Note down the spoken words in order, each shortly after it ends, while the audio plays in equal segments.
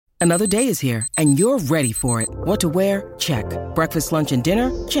Another day is here, and you're ready for it. What to wear? Check. Breakfast, lunch, and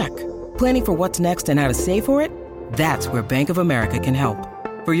dinner? Check. Planning for what's next and how to save for it? That's where Bank of America can help.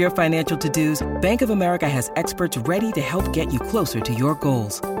 For your financial to-dos, Bank of America has experts ready to help get you closer to your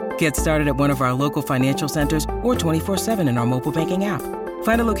goals. Get started at one of our local financial centers or 24/7 in our mobile banking app.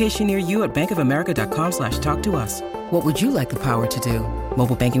 Find a location near you at bankofamerica.com/talktous. What would you like the power to do?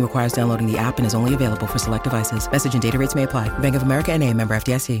 Mobile banking requires downloading the app and is only available for select devices. Message and data rates may apply. Bank of America N.A., member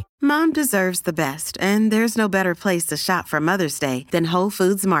FDIC. Mom deserves the best, and there's no better place to shop for Mother's Day than Whole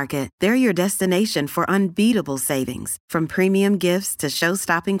Foods Market. They're your destination for unbeatable savings, from premium gifts to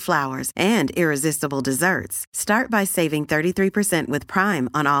show-stopping flowers and irresistible desserts. Start by saving 33% with Prime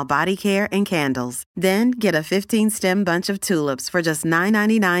on all body care and candles. Then get a 15-stem bunch of tulips for just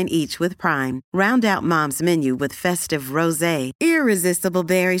 $9.99 each with Prime. Round out Mom's menu with festive rosé, irresistible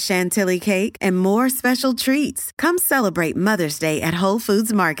berry chantilly cake, and more special treats. Come celebrate Mother's Day at Whole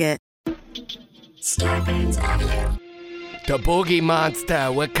Foods Market. The Boogie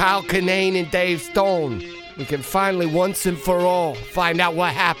Monster with Kyle Kinane and Dave Stone. We can finally, once and for all, find out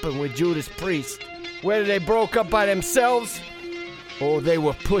what happened with Judas Priest. Whether they broke up by themselves or they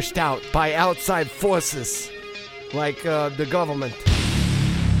were pushed out by outside forces like the government.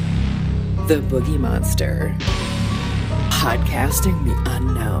 The Boogie Monster. Podcasting the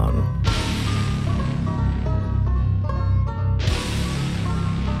unknown.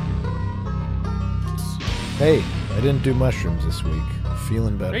 Hey, I didn't do mushrooms this week.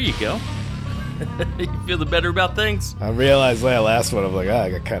 Feeling better. There you go. You feeling better about things? I realized that last one, I was like,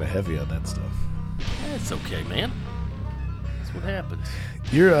 I got kind of heavy on that stuff. That's okay, man. That's what happens.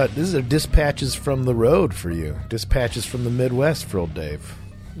 This is dispatches from the road for you. Dispatches from the Midwest for old Dave.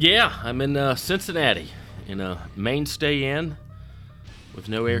 Yeah, I'm in Cincinnati, in a mainstay inn with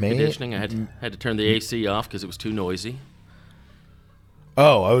no air conditioning. I had to turn the AC off because it was too noisy.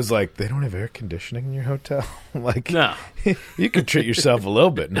 Oh, I was like, they don't have air conditioning in your hotel? Like, no. You could treat yourself a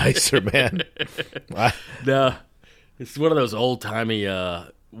little bit nicer, man. No, it's one of those old-timey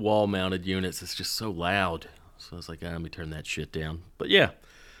wall-mounted units. It's just so loud. So I was like, let me turn that shit down. But yeah,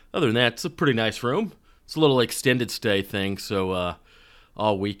 other than that, it's a pretty nice room. It's a little extended stay thing, so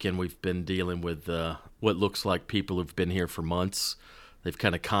all weekend we've been dealing with what looks like people who've been here for months. They've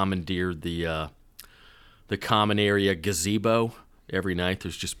kind of commandeered the common area gazebo. Every night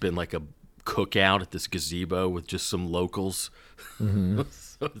there's just been like a cookout at this gazebo with just some locals. Mm-hmm.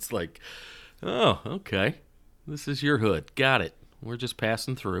 So it's like, oh, okay. This is your hood. Got it. We're just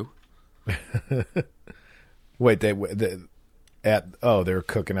passing through. Wait, they were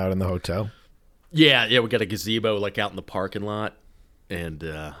cooking out in the hotel? Yeah, we got a gazebo like out in the parking lot. And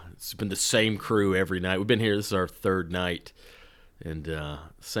it's been the same crew every night. We've been here, this is our third night. And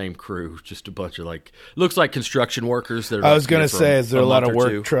same crew, just a bunch of looks like construction workers. That are I was going to say, is there a lot of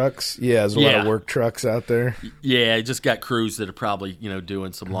work trucks? Yeah, there's a lot of work trucks out there. Yeah, you just got crews that are probably,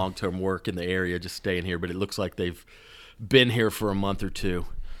 doing some long-term work in the area, just staying here. But it looks like they've been here for a month or two.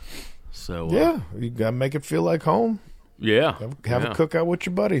 So yeah, you got to make it feel like home. Yeah. Have a cookout with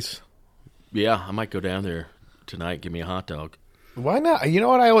your buddies. Yeah, I might go down there tonight, give me a hot dog. Why not? You know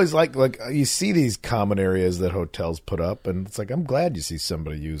what I always like you see these common areas that hotels put up, and it's like I'm glad you see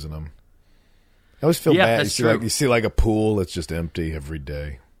somebody using them. I always feel bad. You see a pool that's just empty every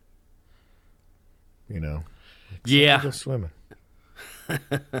day. Yeah. Go swimming.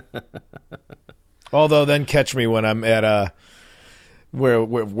 Although then catch me when I'm at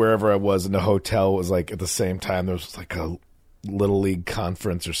wherever I was in the hotel, it was like at the same time there was like a Little League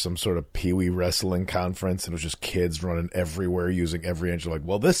conference or some sort of Pee Wee wrestling conference, and it was just kids running everywhere using every inch. Like,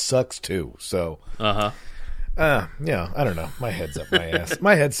 well, this sucks too. So, I don't know. My head's up my ass.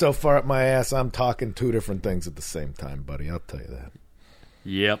 My head's so far up my ass, I'm talking two different things at the same time, buddy. I'll tell you that.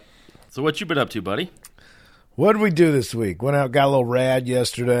 Yep. So what you been up to, buddy? What did we do this week? Went out, got a little rad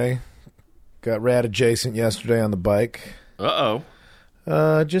yesterday. Got rad adjacent yesterday on the bike.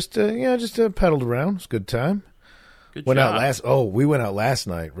 Just pedaled around. It was a good time. Good we job. went out last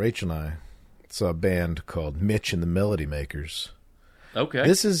night. Rachel and I saw a band called Mitch and the Melody Makers. Okay.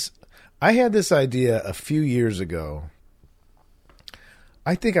 I had this idea a few years ago.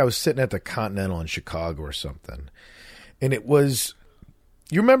 I think I was sitting at the Continental in Chicago or something. And it was,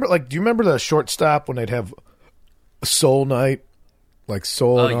 do you remember the Shortstop when they'd have a soul night? Like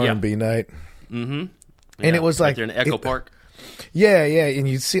soul and R&B night? Mm-hmm. Yeah, and it was like there in Echo Park? Yeah. And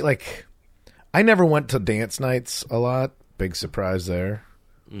you'd see I never went to dance nights a lot. Big surprise there.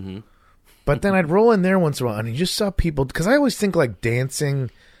 Mm-hmm. But then I'd roll in there once in a while, and you just saw people, because I always think dancing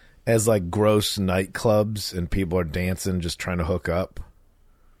as gross nightclubs, and people are dancing just trying to hook up.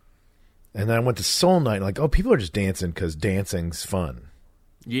 And then I went to Soul Night, people are just dancing because dancing's fun.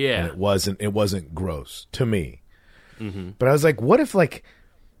 Yeah. And it wasn't gross to me. Mm-hmm. But I was like, what if like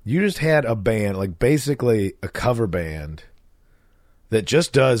you just had a band, like basically a cover band that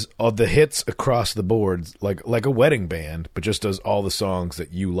just does all the hits across the boards, like a wedding band, but just does all the songs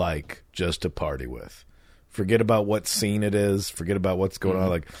that you like just to party with. Forget about what scene it is. Forget about what's going on.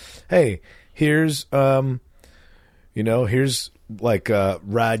 Like, hey, here's here's like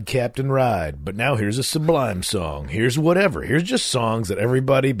Ride Captain Ride, but now here's a Sublime song. Here's whatever. Here's just songs that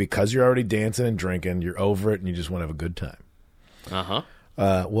everybody, because you're already dancing and drinking, you're over it and you just want to have a good time. Uh-huh.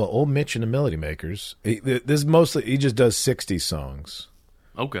 Well, old Mitch and the Melody Makers, he just does 60s songs.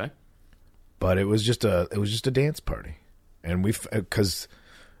 Okay. But it was just a dance party. And because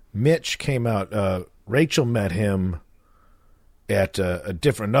Mitch came out, Rachel met him at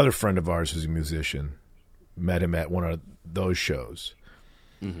another friend of ours who's a musician, met him at one of those shows.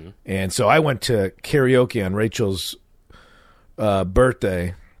 Mm-hmm. And so I went to karaoke on Rachel's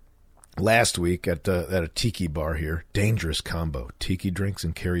birthday last week at a tiki bar here. Dangerous combo. Tiki drinks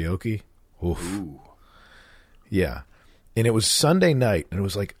and karaoke. Oof. Ooh. Yeah. And it was Sunday night, and it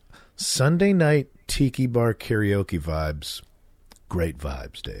was like Sunday night tiki bar karaoke vibes. Great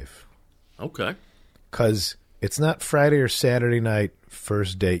vibes, Dave. Okay. Because it's not Friday or Saturday night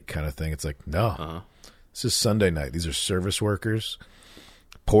first date kind of thing. It's like, no. This is Sunday night. These are service workers.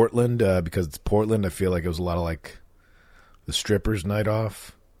 Portland, because it's Portland, I feel like it was a lot of like the strippers' night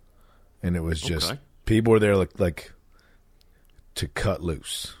off. And it was just, people were there like to cut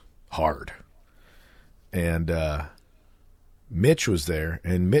loose hard. And Mitch was there,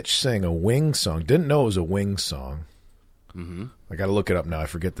 and Mitch sang a Wings song. Didn't know it was a Wings song. Mm-hmm. I got to look it up now. I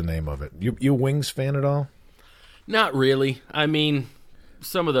forget the name of it. You a Wings fan at all? Not really. I mean,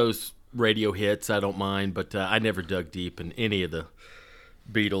 some of those radio hits I don't mind, but I never dug deep in any of the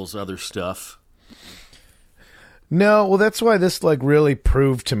Beatles' other stuff. No, well, that's why this like really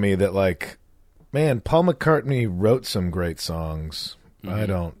proved to me that like, man, Paul McCartney wrote some great songs. Mm-hmm. I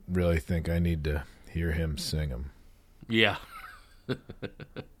don't really think I need to hear him sing them. Yeah.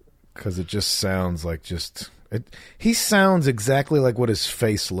 Because it just sounds like he sounds exactly like what his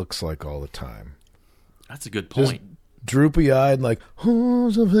face looks like all the time. That's a good point. Just droopy-eyed, like, mm-hmm.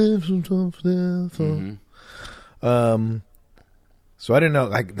 So I didn't know.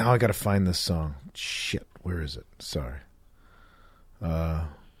 Now I got to find this song. Shit, where is it? Sorry. I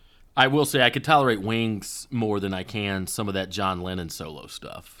will say I could tolerate Wings more than I can some of that John Lennon solo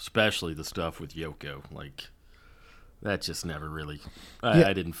stuff, especially the stuff with Yoko. Like, that just never really.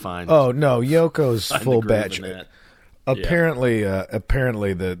 I didn't find. Oh no, Yoko's full batch. Apparently, yeah.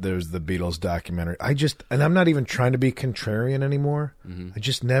 There's the Beatles documentary. And I'm not even trying to be contrarian anymore. Mm-hmm.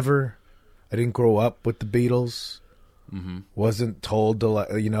 I didn't grow up with the Beatles. Mm-hmm. Wasn't told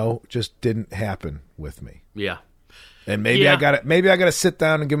to, just didn't happen with me. Yeah. And maybe I got to sit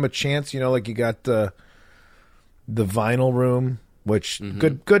down and give them a chance. Like you got the Vinyl Room, which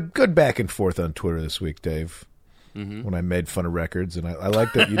good back and forth on Twitter this week, Dave. Mm-hmm. When I made fun of records, and I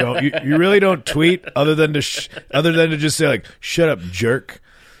like that you really don't tweet other than to just say like, "Shut up, jerk,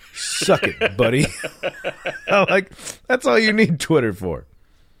 suck it, buddy." That's all you need Twitter for.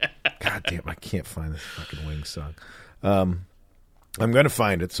 God damn, I can't find this fucking Wings song. I'm gonna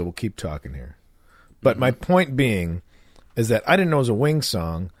find it, so we'll keep talking here. But my point being is that I didn't know it was a Wings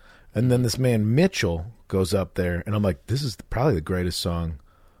song, and then this man Mitchell goes up there, and I'm like, this is probably the greatest song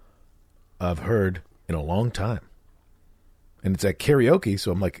I've heard in a long time. And it's at karaoke,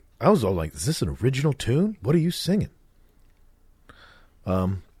 so I'm like, I was all like, is this an original tune? What are you singing?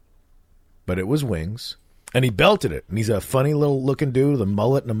 But it was Wings, and he belted it. And he's a funny little looking dude with a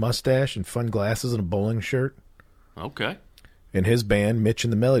mullet and a mustache and fun glasses and a bowling shirt. Okay. And his band, Mitch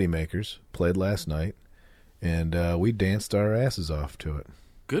and the Melody Makers, played last night, and we danced our asses off to it.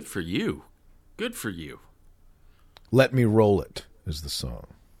 Good for you. Good for you. Let Me Roll It is the song.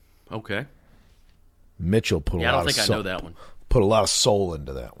 Okay. Mitchell put a lot of soul. I don't think I know that one. Put a lot of soul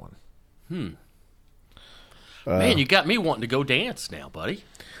into that one. Man, you got me wanting to go dance now, buddy.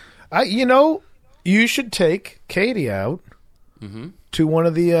 You should take Katie out to one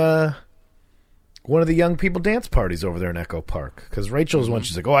of the young people dance parties over there in Echo Park. Because Rachel's one,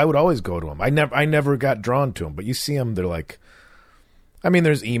 she's like, "Oh, I would always go to them." I never got drawn to them, but you see them, they're like,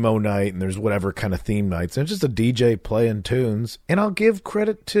 there's emo night and there's whatever kind of theme nights, and it's just a DJ playing tunes. And I'll give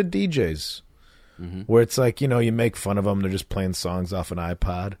credit to DJs. Where it's like, you make fun of them. They're just playing songs off an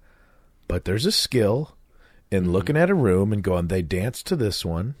iPod. But there's a skill in looking at a room and going, they danced to this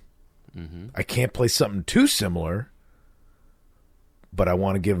one. I can't play something too similar, but I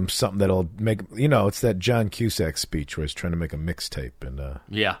want to give them something that'll make, it's that John Cusack speech where he's trying to make a mixtape. And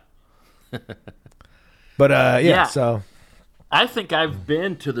yeah. But, so I think I've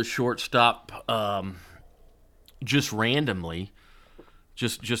been to the Shortstop just randomly,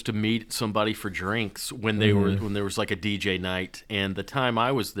 just to meet somebody for drinks when they were when there was like a DJ night. And the time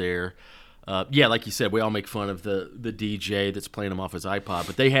I was there, like you said, we all make fun of the DJ that's playing them off his iPod,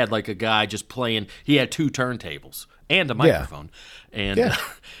 but they had like a guy just playing. He had 2 turntables and a microphone, and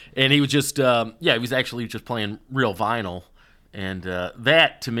and he was just he was actually just playing real vinyl, and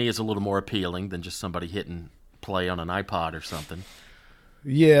that to me is a little more appealing than just somebody hitting play on an iPod or something.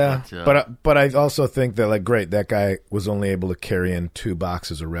 Yeah, but I also think that, like, great, that guy was only able to carry in 2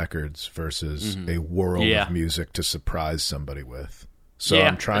 boxes of records versus a world of music to surprise somebody with. So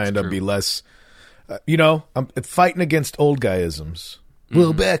I'm trying to be less, I'm fighting against old guyisms.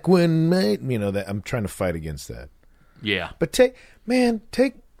 Well, back when, mate, that I'm trying to fight against that. Yeah. But take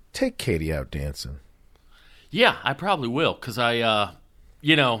Katie out dancing. Yeah, I probably will, because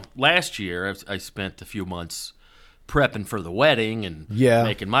last year I spent a few months prepping for the wedding and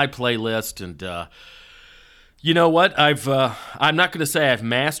making my playlist, and you know what? I'm not going to say I've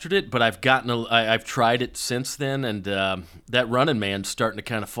mastered it, but I've tried it since then, and that Running Man's starting to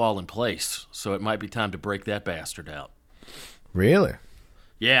kind of fall in place. So it might be time to break that bastard out. Really?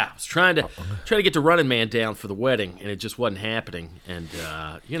 Yeah, I was trying to get the Running Man down for the wedding, and it just wasn't happening. And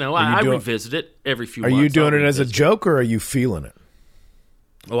I revisit it every few months. Are you doing it as a joke, or are you feeling it?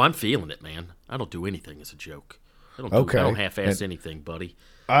 Oh, I'm feeling it, man. I don't do anything as a joke. I don't half-ass anything, buddy.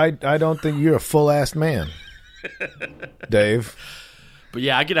 I don't think you're a full-assed man, Dave. But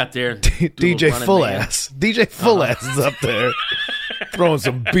yeah, I get out there. DJ Full Ass. DJ Full Ass is up there throwing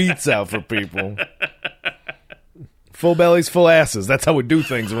some beats out for people. Full bellies, full asses. That's how we do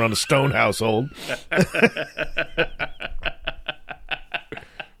things around the Stone household.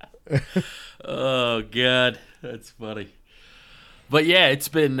 Oh God, that's funny. But yeah, it's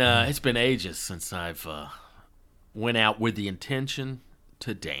been ages since I've went out with the intention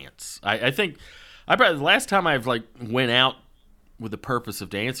to dance. I think the last time I've went out with the purpose of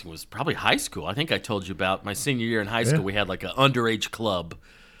dancing was probably high school. I think I told you about my senior year in high school. We had like an underage club,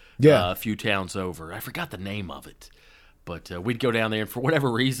 a few towns over. I forgot the name of it, but we'd go down there, and for whatever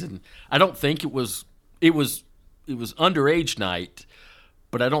reason, I don't think it was underage night,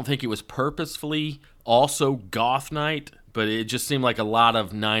 but I don't think it was purposefully also goth night. But it just seemed like a lot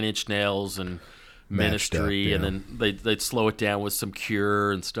of Nine Inch Nails and Ministry, and then they'd slow it down with some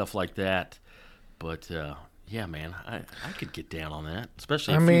Cure and stuff like that. But yeah, man, I could get down on that,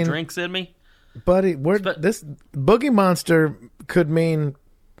 especially a few drinks in me. Buddy, this Boogie Monster could mean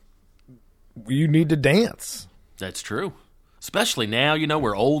you need to dance. That's true, especially now.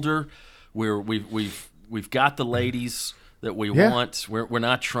 We're older. We've got the ladies that we want. We're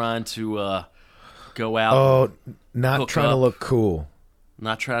not trying to go out. Oh, not trying to look cool.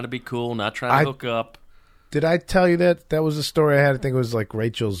 Not trying to be cool. Not trying to hook up. Did I tell you that was a story I had? I think it was like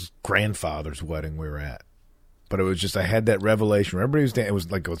Rachel's grandfather's wedding we were at. But it was just, I had that revelation. Remember, it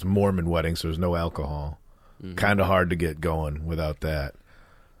was like it was a Mormon wedding, so there was no alcohol. Kind of hard to get going without that.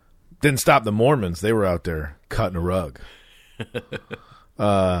 Didn't stop the Mormons. They were out there cutting a rug.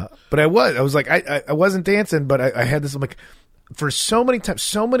 But I was like, I wasn't dancing, but I had this, I'm like, for so many times,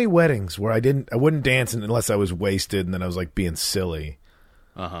 so many weddings where I wouldn't dance unless I was wasted, and then I was like being silly.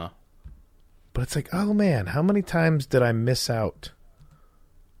 But it's like, oh man, how many times did I miss out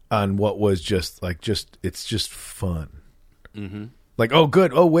on what was it's just fun. Like, oh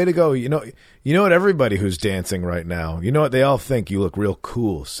good, oh way to go. You know what, everybody who's dancing right now, you know what, they all think you look real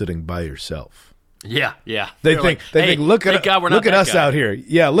cool sitting by yourself. Yeah. They think look at us out here.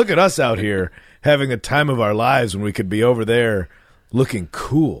 Yeah, look at us out here having the time of our lives when we could be over there looking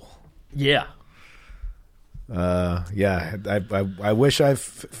cool. Yeah. I wish I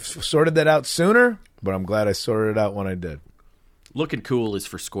sorted that out sooner, but I'm glad I sorted it out when I did. Looking cool is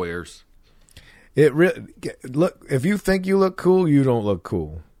for squares. Look, if you think you look cool, you don't look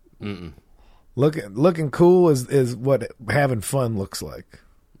cool. Looking cool is what having fun looks like.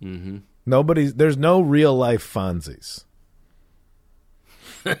 There's no real life Fonzies.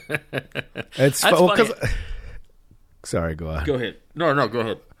 It's funny. Sorry, go on. Go ahead. No, go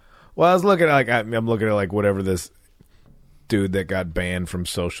ahead. Well, I was looking at I'm looking at like whatever this dude that got banned from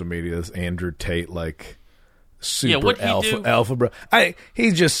social media, this Andrew Tate, like super alpha bro.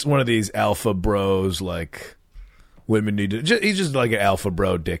 He's just one of these alpha bros, like women need to. He's just like an alpha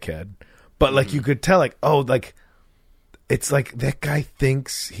bro dickhead. But like you could tell, like, oh, like it's like that guy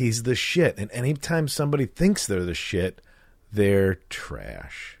thinks he's the shit, and anytime somebody thinks they're the shit, they're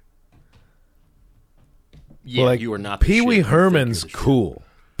trash. Yeah, like, you are not. Pee Wee Herman's cool.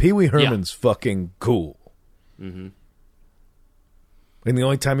 Pee Wee Herman's fucking cool. And the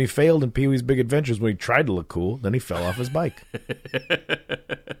only time he failed in Pee-wee's Big Adventures when he tried to look cool, then he fell off his bike.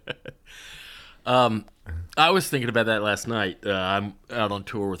 I was thinking about that last night. I'm out on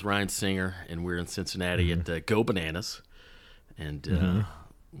tour with Ryan Singer, and we're in Cincinnati at Go Bananas, and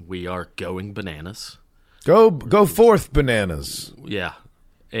we are going bananas. Go forth, bananas. Yeah,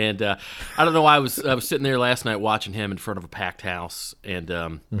 and I don't know. I was sitting there last night watching him in front of a packed house, and I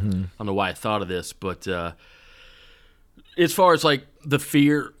don't know why I thought of this, but as far as like the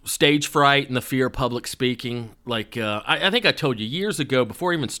fear, stage fright, and the fear of public speaking, like I think I told you years ago,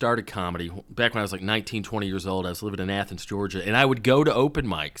 before I even started comedy, back when I was like 19, 20 years old, I was living in Athens, Georgia, and I would go to open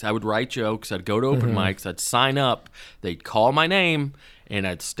mics. I would write jokes. I'd go to open mics. I'd sign up. They'd call my name, and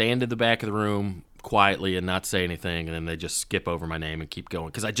I'd stand in the back of the room quietly and not say anything, and then they just skip over my name and keep going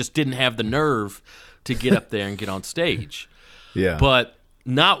because I just didn't have the nerve to get up there and get on stage. Yeah. But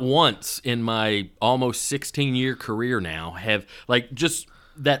not once in my almost 16-year career now have, like, just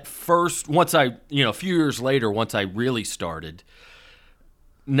that first, once I, a few years later, once I really started,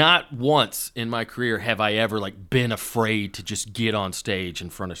 not once in my career have I ever, like, been afraid to just get on stage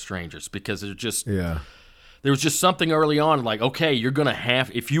in front of strangers because there was just something early on, like, okay, you're going to have,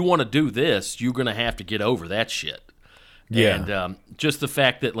 if you want to do this, you're going to have to get over that shit. Yeah. And just the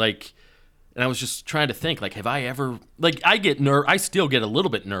fact that, like, and I was just trying to think, like, have I ever, like, I still get a little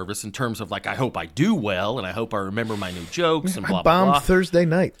bit nervous in terms of, like, I hope I do well, and I hope I remember my new jokes, and blah, I blah, blah. bombed Thursday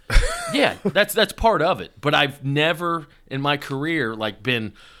night. Yeah, that's part of it. But I've never in my career, like,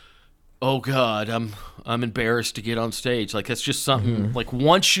 been, oh, God, I'm embarrassed to get on stage. Like, that's just something, like,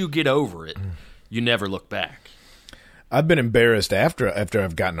 once you get over it, you never look back. I've been embarrassed after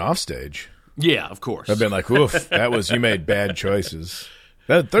I've gotten off stage. Yeah, of course. I've been like, oof, you made bad choices.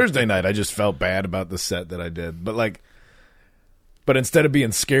 That Thursday night, I just felt bad about the set that I did. But instead of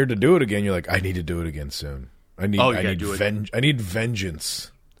being scared to do it again, you're like, I need to do it again soon. I need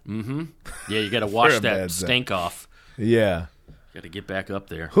vengeance. Mm-hmm. Yeah, you got to wash that stink off. Yeah. Got to get back up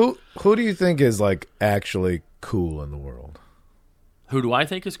there. Who do you think is, like, actually cool in the world? Who do I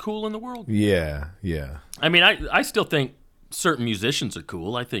think is cool in the world? Yeah. I mean, I still think certain musicians are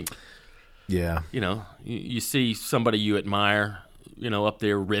cool. I think, yeah, you see somebody you admire, up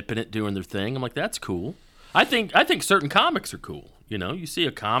there ripping it, doing their thing. I'm like, that's cool. I think certain comics are cool. You see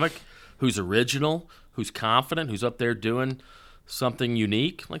a comic who's original, who's confident, who's up there doing something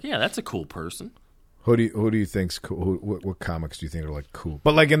unique. Like, yeah, that's a cool person. Who do you think's cool? What comics do you think are, like, cool?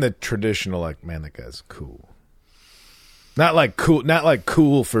 But, like, in the traditional, like, man, that guy's cool. Not like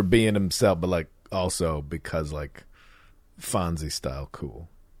cool for being himself, but, like, also because, like, Fonzie style cool.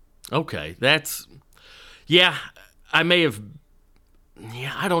 Okay, I may have.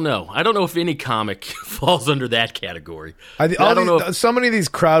 Yeah, I don't know. I don't know if any comic falls under that category. I don't know. So many of these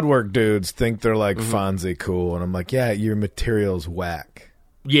crowd work dudes think they're, like, Fonzie cool, and I'm like, yeah, your material's whack.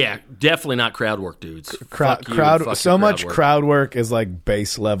 Yeah, definitely not crowd work dudes. Crowd work is like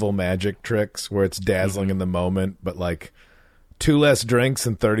base level magic tricks where it's dazzling in the moment, but, like, 2 less drinks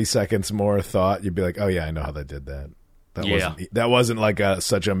and 30 seconds more thought, you'd be like, oh yeah, I know how they did that. That wasn't like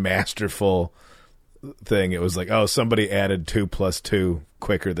such a masterful thing. It was like, oh, somebody added 2 + 2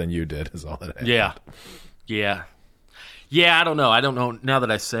 quicker than you did is all that happened. Yeah. I don't know. Now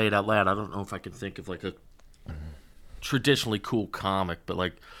that I say it out loud, I don't know if I can think of, like, a traditionally cool comic, but,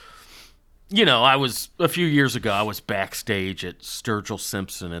 like, a few years ago, I was backstage at Sturgill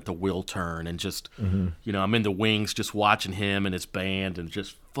Simpson at the Will Turn, and just, I'm in the wings just watching him and his band and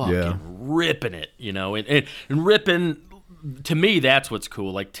just fucking ripping it, and ripping, to me, that's what's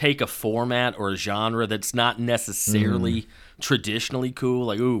cool. Like, take a format or a genre that's not necessarily traditionally cool,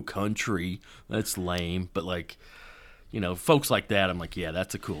 like, ooh, country, that's lame, but, like, folks like that, I'm like, yeah,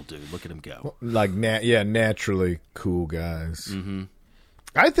 that's a cool dude. Look at him go. Like, naturally cool guys. Mm-hmm.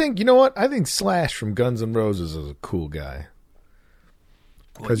 I think, you know what? I think Slash from Guns N' Roses is a cool guy.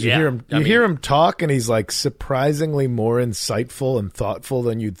 Because you hear him talk, and he's, like, surprisingly more insightful and thoughtful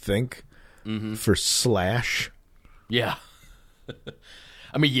than you'd think for Slash. Yeah.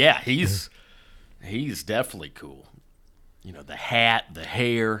 I mean, yeah, he's definitely cool. The hat, the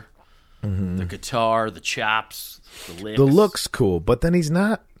hair, the guitar, the chops, the lips. The look's cool, but then he's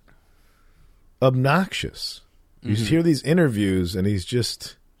not obnoxious. You just hear these interviews, and he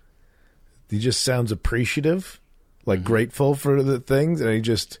just sounds appreciative, like grateful for the things, and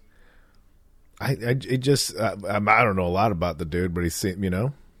I don't know a lot about the dude, but he seemed,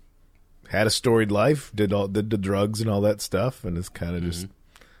 had a storied life, did the drugs and all that stuff, and is kind of just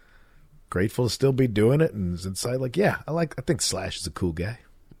grateful to still be doing it, and is inside like, yeah, I think Slash is a cool guy.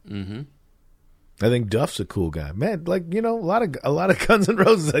 Mm-hmm. I think Duff's a cool guy, man. Like, you know, a lot of Guns N'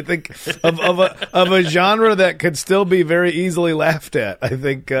 Roses. I think of a genre that could still be very easily laughed at. I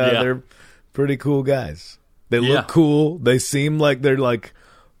think they're pretty cool guys. They look cool. They seem like they're like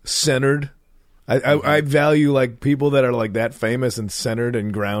centered. I value like people that are like that famous and centered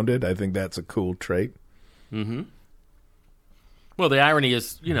and grounded. I think that's a cool trait. Mm-hmm. Well, the irony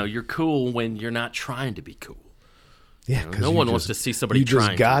is, you know, you're cool when you're not trying to be cool. Yeah, you know, no one wants to see somebody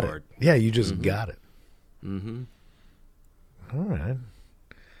trying too hard. Yeah, you just got it. Mm-hmm. All right.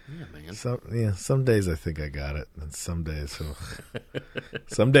 Yeah, man. Some days I think I got it, and some days,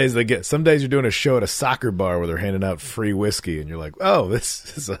 some days you're doing a show at a soccer bar where they're handing out free whiskey, and you're like, "Oh,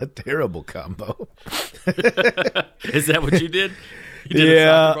 this is a terrible combo." Is that what you did? You did a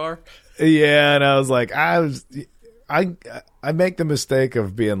soccer bar? Yeah, and I was like, I make the mistake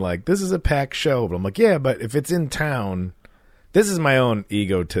of being like, this is a packed show, but I'm like, yeah, but if it's in town, this is my own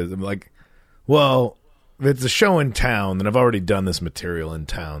egotism. Like, well, if it's a show in town, then I've already done this material in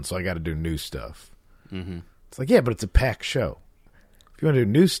town, so I got to do new stuff. Mm-hmm. It's like, yeah, but it's a packed show. If you want to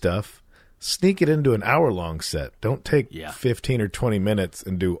do new stuff, sneak it into an hour-long set. Don't take 15 or 20 minutes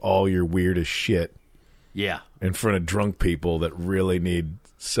and do all your weirdest shit in front of drunk people that really need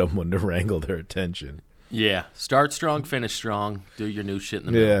someone to wrangle their attention. Yeah. Start strong, finish strong. Do your new shit in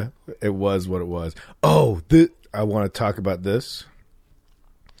the middle. Yeah, it was what it was. Oh, I want to talk about this.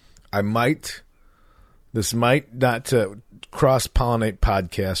 This might not to cross-pollinate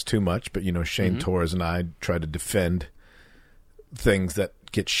podcast too much, but, you know, Shane Torres and I try to defend things that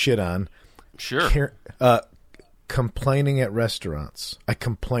get shit on. Sure. Complaining at restaurants. I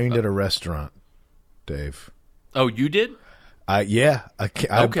complained at a restaurant, Dave. Oh, you did? I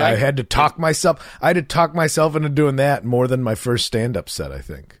had to talk myself. I had to talk myself into doing that more than my first stand-up set, I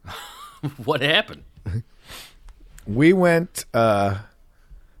think. What happened? We went to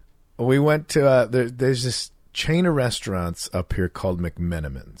there's this chain of restaurants up here called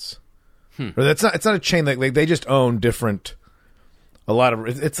McMenamins. Or it's not a chain, like they just own different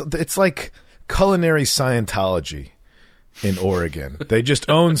it's like culinary Scientology in Oregon. They just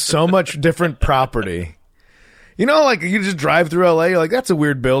own so much different property. You know, like, you just drive through L.A., you're like, that's a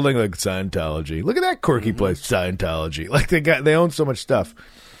weird building, like Scientology. Look at that quirky place, Scientology. Like, they own so much stuff.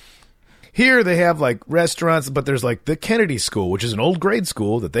 Here they have, like, restaurants, but there's, like, the Kennedy School, which is an old grade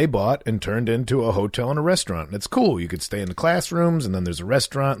school that they bought and turned into a hotel and a restaurant. And it's cool. You could stay in the classrooms, and then there's a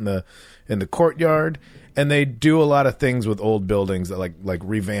restaurant in the courtyard. And they do a lot of things with old buildings that, like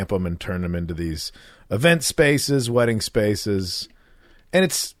revamp them and turn them into these event spaces, wedding spaces. And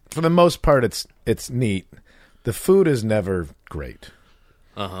it's, for the most part, it's neat. The food is never great.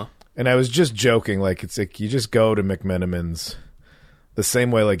 Uh-huh. And I was just joking, like, it's like you just go to McMenamins the same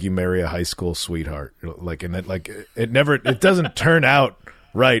way like you marry a high school sweetheart. Like, and it doesn't turn out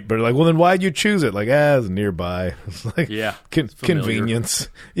right, but like, well, then why'd you choose it? Like, it's nearby. It's like, convenience.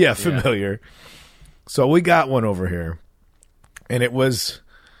 Yeah, familiar. So we got one over here. And it was,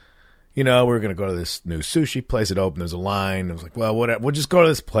 you know, we were going to go to this new sushi place. It opened. There's a line. I was like, well, whatever. We'll just go to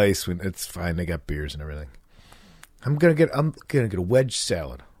this place. It's fine. They got beers and everything. I'm gonna get a wedge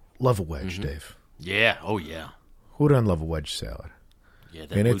salad. Love a wedge, Dave. Yeah. Oh yeah. Who doesn't love a wedge salad? Yeah,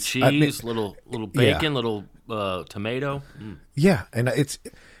 that blue cheese, little bacon, little tomato. Mm. Yeah, and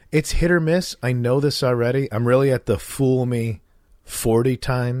it's hit or miss. I know this already. I'm really at the fool me 40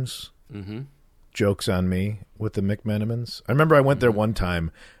 times. Mm-hmm. Jokes on me with the McMenamins. I remember I went there one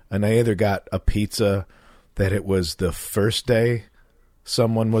time, and I either got a pizza that it was the first day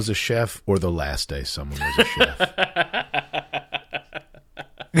someone was a chef or the last day someone was a chef.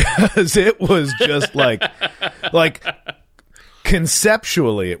 Because it was just like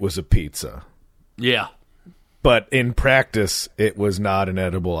conceptually it was a pizza. Yeah. But in practice it was not an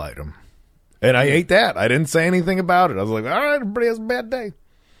edible item. And I ate that. I didn't say anything about it. I was like, all right, everybody has a bad day.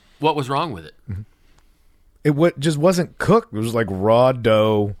 What was wrong with it? It just wasn't cooked. It was like raw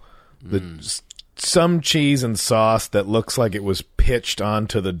dough, some cheese and sauce that looks like it was pitched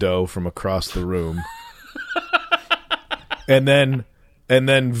onto the dough from across the room. and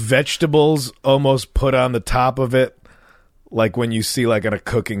then vegetables almost put on the top of it, like when you see like on a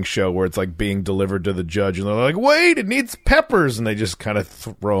cooking show where it's like being delivered to the judge and they're like, wait, it needs peppers, and they just kind of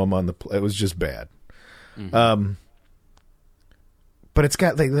throw them on the plate. It was just bad. Mm-hmm. But it's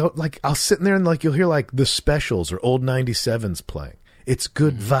got like I'll sit in there and like you'll hear like the specials or old 97s playing. It's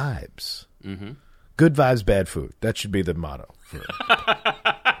good vibes. Mm-hmm. Good vibes, bad food. That should be the motto.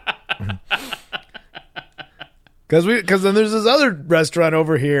 Because then there's this other restaurant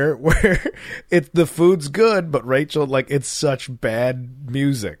over here where the food's good, but Rachel, like, it's such bad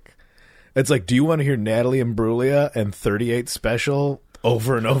music. It's like, do you want to hear Natalie Imbruglia and 38 Special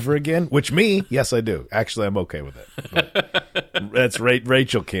over and over again. Which yes, I do. Actually, I'm okay with it. But that's right.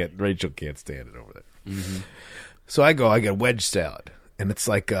 Rachel can't stand it over there. Mm-hmm. So I get wedge salad, and it's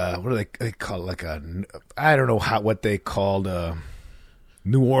like what do they call it? Like I don't know what they called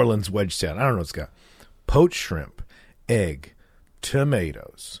New Orleans wedge salad. I don't know. It's got poached shrimp, egg,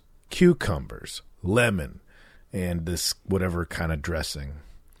 tomatoes, cucumbers, lemon, and this whatever kind of dressing.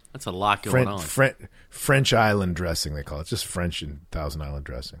 That's a lot going on. French Island dressing, they call it. It's just French and Thousand Island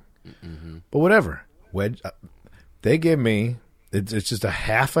dressing. Mm-hmm. But whatever. They give me, it's just a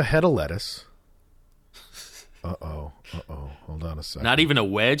half a head of lettuce. Uh-oh. Hold on a second. Not even a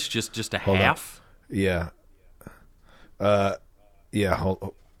wedge, just a half? On. Yeah. Yeah.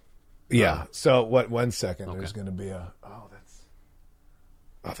 Yeah. So one second. Okay. There's going to be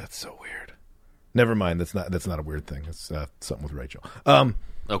that's so weird. Never mind. That's not a weird thing. It's something with Rachel.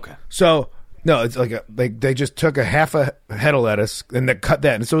 Okay. So no, it's like they just took a half a head of lettuce and they cut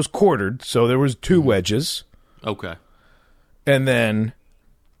that, and so it was quartered. So there was 2 wedges. Okay. And then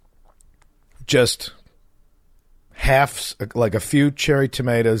just half, like a few cherry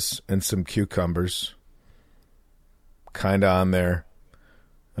tomatoes and some cucumbers, kind of on there,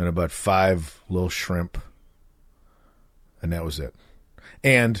 and about 5 little shrimp, and that was it.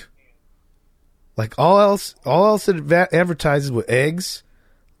 And like all else it advertises with eggs.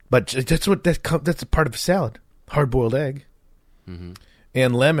 But that's a part of a salad. Hard-boiled egg. Mm-hmm.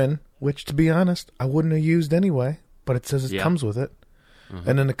 And lemon, which, to be honest, I wouldn't have used anyway. But it says it comes with it. Mm-hmm.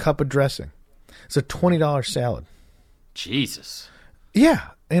 And then a cup of dressing. It's a $20 salad. Jesus.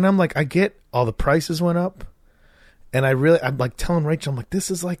 Yeah. And I'm like, I get all the prices went up. And I'm like telling Rachel, I'm like,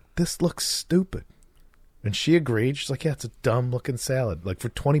 this looks stupid. And she agreed. She's like, yeah, it's a dumb-looking salad. Like, for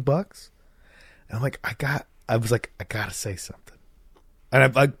 $20? And I'm like, I got to say something. And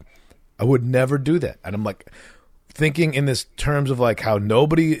I'm like, I would never do that. And I'm like, thinking in this terms of like how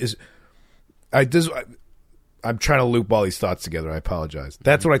nobody is. I'm trying to loop all these thoughts together. I apologize.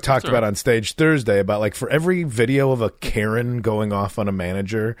 That's what I talked about on stage Thursday about like for every video of a Karen going off on a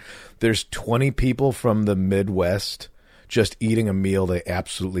manager, there's 20 people from the Midwest just eating a meal they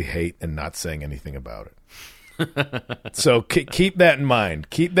absolutely hate and not saying anything about it. So keep that in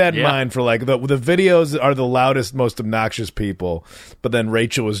mind. Keep that in mind for like the videos are the loudest, most obnoxious people. But then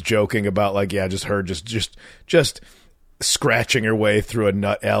Rachel was joking about like, just her just scratching her way through a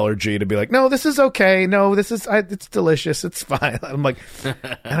nut allergy to be like, no, this is okay. No, it's delicious. It's fine. I'm like,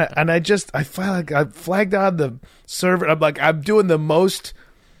 I flagged on the server. I'm like, I'm doing the most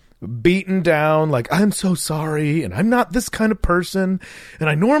beaten down, like, I'm so sorry, and I'm not this kind of person, and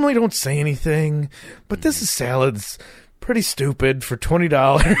I normally don't say anything, but this salad's pretty stupid for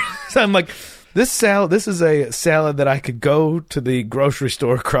 $20. I'm like, this is a salad that I could go to the grocery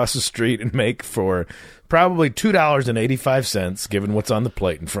store across the street and make for probably $2.85, given what's on the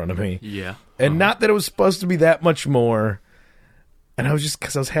plate in front of me. Yeah. And not that it was supposed to be that much more. And I was just,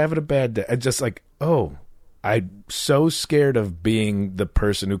 because I was having a bad day, I just like, I'm so scared of being the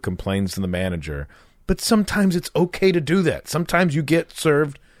person who complains to the manager. But sometimes it's okay to do that. Sometimes you get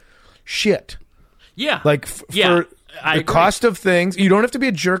served shit. Yeah. Like for the cost of things. You don't have to be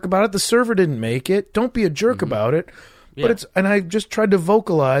a jerk about it. The server didn't make it. Don't be a jerk about it. Yeah. But and I just tried to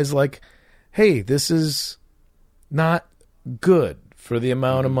vocalize like, hey, this is not good for the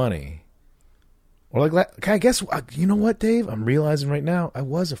amount of money. Or like, I guess, you know what, Dave? I'm realizing right now, I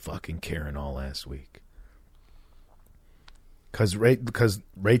was a fucking Karen all last week. Because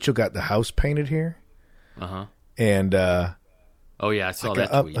Rachel got the house painted here. Uh-huh. And, I saw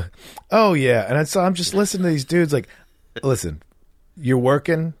that tweet. And I'm just listening to these dudes like, listen, you're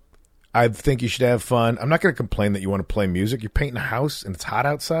working. I think you should have fun. I'm not going to complain that you want to play music. You're painting a house and it's hot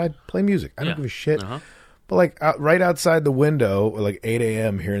outside. Play music. I don't give a shit. Uh-huh. But like right outside the window, like 8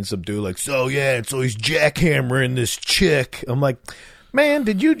 a.m., hearing some dude like, so he's jackhammering this chick. I'm like, man,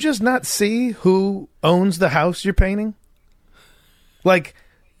 did you just not see who owns the house you're painting? Like,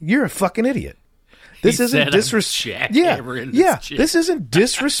 you're a fucking idiot. This isn't disrespect. This isn't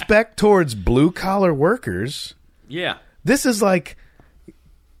disrespect towards blue collar workers. Yeah. This is like,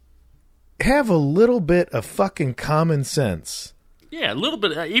 have a little bit of fucking common sense. Yeah, a little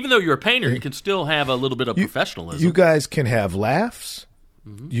bit. Even though you're a painter, you can still have a little bit of professionalism. You guys can have laughs.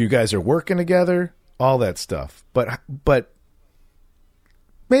 Mm-hmm. You guys are working together. All that stuff. But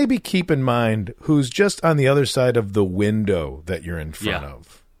maybe keep in mind who's just on the other side of the window that you're in front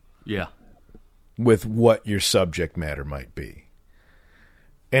of. Yeah. With what your subject matter might be.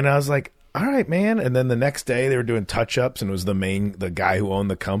 And I was like, all right, man. And then the next day they were doing touch-ups and it was the guy who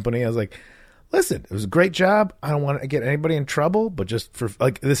owned the company. I was like, listen, it was a great job. I don't want to get anybody in trouble, but just for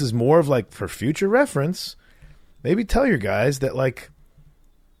like, this is more of like for future reference. Maybe tell your guys that like,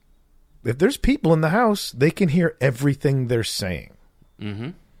 if there's people in the house, they can hear everything they're saying. Mm-hmm.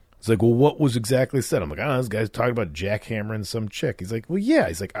 It's like, well, what was exactly said? I'm like, this guy's talking about jackhammering some chick. He's like, well, yeah.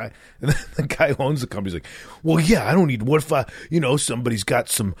 He's like, and then the guy who owns the company's like, well, yeah, I don't need, what if somebody's got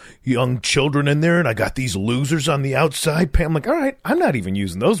some young children in there and I got these losers on the outside? I'm like, all right, I'm not even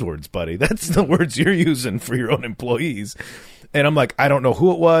using those words, buddy. That's the words you're using for your own employees. And I'm like, I don't know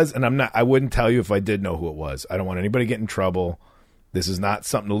who it was. And I wouldn't tell you if I did know who it was. I don't want anybody to get in trouble. This is not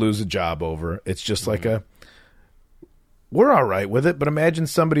something to lose a job over. It's just like we're all right with it, but imagine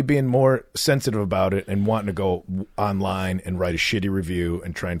somebody being more sensitive about it and wanting to go online and write a shitty review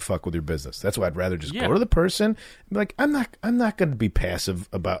and try and fuck with your business. That's why I'd rather just go to the person and be like, I'm not going to be passive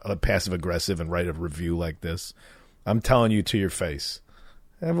aggressive and write a review like this. I'm telling you to your face.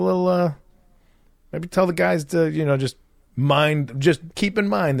 Have a little, maybe tell the guys to, just keep in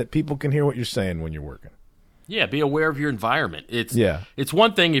mind that people can hear what you're saying when you're working. Yeah, be aware of your environment. It's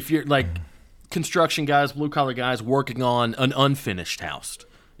one thing if you're like construction guys, blue-collar guys working on an unfinished house,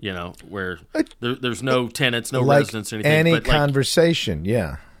 where there's no tenants, no residents, or anything. Any conversation,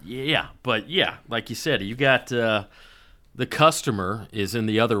 yeah. Yeah, but like you said, you got the customer is in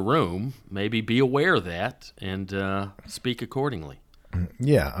the other room. Maybe be aware of that and speak accordingly.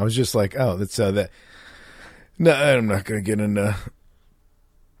 Yeah, I was just like, that's that. No, I'm not going to get into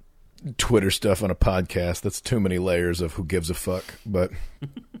Twitter stuff on a podcast. That's too many layers of who gives a fuck, but...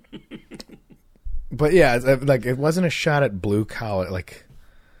 But yeah, like it wasn't a shot at blue collar. Like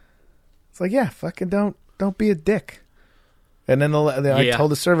it's like, yeah, fucking don't be a dick. And then I told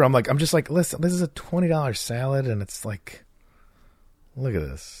the server, I'm just like, listen, this is a $20 salad, and it's like, look at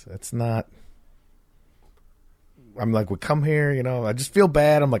this. It's not. I'm like, we come here, I just feel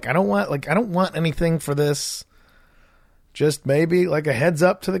bad. I'm like, I don't want anything for this. Just maybe like a heads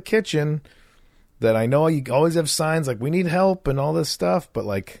up to the kitchen that I know you always have signs like we need help and all this stuff, but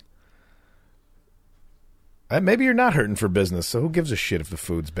like. Maybe you're not hurting for business, so who gives a shit if the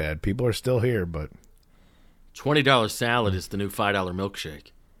food's bad? People are still here, but... $20 salad is the new $5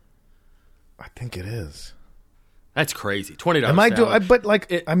 milkshake. I think it is. That's crazy. $20 salad. I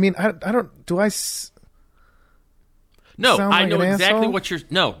don't... Do I... No, I know exactly asshole? what you're...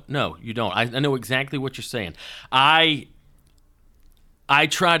 No, you don't. I know exactly what you're saying. I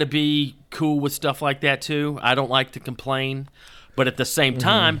try to be cool with stuff like that, too. I don't like to complain. But at the same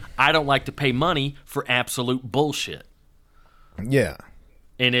time, I don't like to pay money for absolute bullshit. Yeah.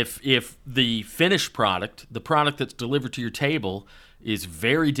 And if the finished product, the product that's delivered to your table, is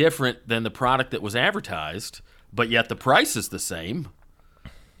very different than the product that was advertised, but yet the price is the same,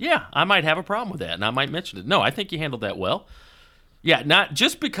 yeah, I might have a problem with that, and I might mention it. No, I think you handled that well. Yeah, not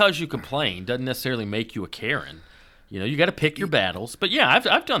just because you complain doesn't necessarily make you a Karen. You got to pick your battles. But yeah,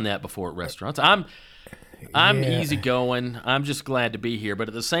 I've done that before at restaurants. I'm easygoing. I'm just glad to be here. But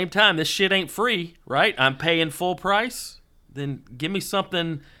at the same time, this shit ain't free, right? I'm paying full price. Then give me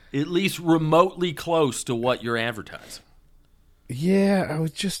something at least remotely close to what you're advertising. Yeah, I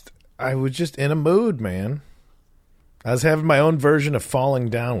was just in a mood, man. I was having my own version of Falling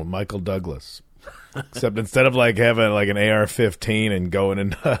Down with Michael Douglas. Except instead of like having like an AR-15 and going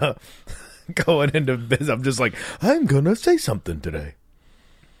into business, I'm just like, I'm gonna say something today.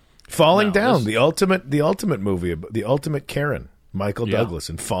 Falling Down, the ultimate movie, the ultimate Karen, Michael Douglas,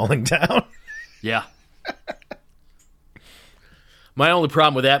 and Falling Down. Yeah. My only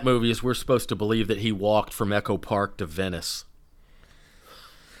problem with that movie is we're supposed to believe that he walked from Echo Park to Venice.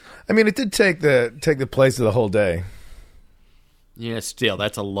 I mean, it did take the place of the whole day. Yeah, still,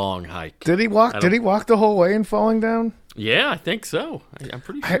 that's a long hike. Did he walk? Did he walk the whole way in Falling Down? Yeah, I think so. I'm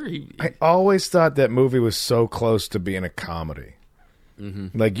pretty sure I always thought that movie was so close to being a comedy.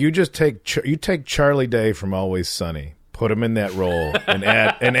 Mm-hmm. Like you just take Charlie Day from Always Sunny, put him in that role, and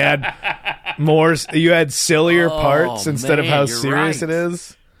add more. You add sillier parts instead of how serious it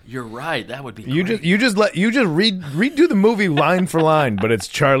is. You're right. That would be. You just redo the movie line for line, but it's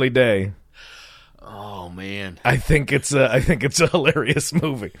Charlie Day. Oh man, I think it's a hilarious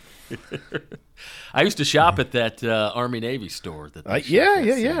movie. I used to shop at that Army Navy store.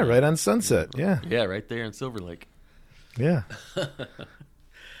 Right on Sunset. Yeah, right there in Silver Lake. Yeah.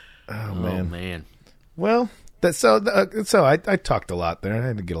 Oh man. Well, so I talked a lot there. I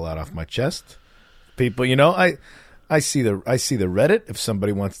had to get a lot off my chest. People, I see the Reddit. If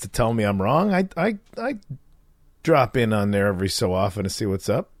somebody wants to tell me I'm wrong, I drop in on there every so often to see what's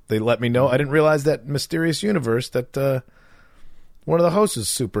up. They let me know. I didn't realize that mysterious universe that one of the hosts is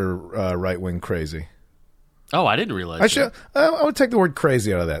super right wing crazy. Oh, I didn't realize. I would take the word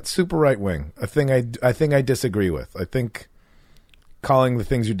crazy out of that. Super right wing. A thing I disagree with. I think calling the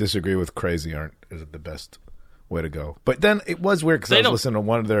things you disagree with crazy isn't the best way to go. But then it was weird because I was listening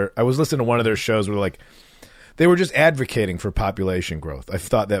to one of their shows where like they were just advocating for population growth. I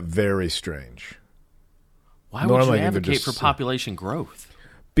thought that very strange. Why would you advocate for population growth?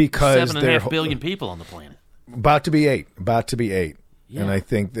 Because 7.5 billion people on the planet. About to be 8. Yeah. And I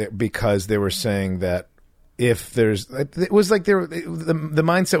think that because they were saying that if there's, it was like the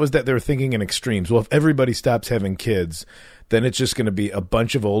mindset was that they were thinking in extremes. Well, if everybody stops having kids, then it's just going to be a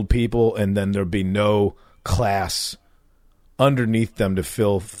bunch of old people, and then there'll be no class underneath them to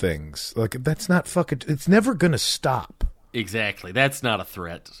fill things. Like, that's not fucking, it's never going to stop. Exactly. That's not a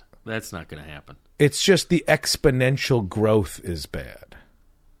threat. That's not going to happen. It's just the exponential growth is bad.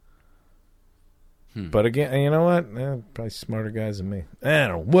 But again, you know what? Probably smarter guys than me. I don't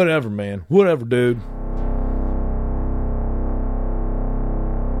know. Whatever, man. Whatever, dude.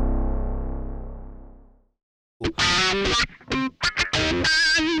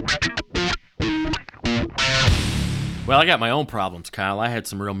 Well, I got my own problems, Kyle. I had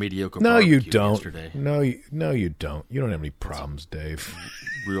some real mediocre No, barbecue you don't. yesterday. No, you don't. You don't have any problems, Dave.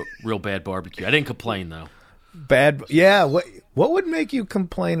 Real bad barbecue. I didn't complain, though. Bad. Yeah. What would make you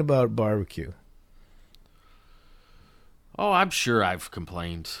complain about barbecue? Oh, I'm sure I've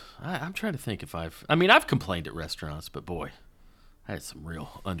complained. I'm trying to think if I've complained at restaurants, but boy, I had some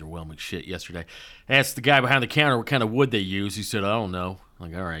real underwhelming shit yesterday. I asked the guy behind the counter what kind of wood they use. He said, I don't know. I'm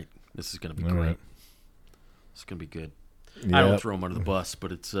like, all right, this is going to be great. Right. It's going to be good. Yep. I don't throw them under the bus,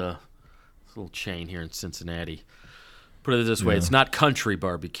 but it's a little chain here in Cincinnati. Put it this way, It's not country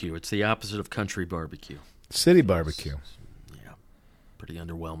barbecue. It's the opposite of country barbecue. City barbecue. Yeah, pretty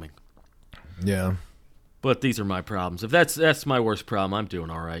underwhelming. Yeah. But these are my problems. If that's my worst problem, I'm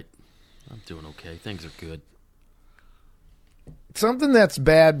doing all right. I'm doing okay. Things are good. Something that's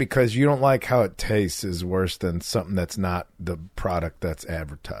bad because you don't like how it tastes is worse than something that's not the product that's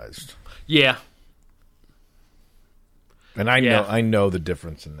advertised. Yeah. And I know the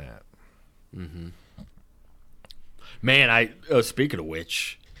difference in that. Mm-hmm. Man, speaking of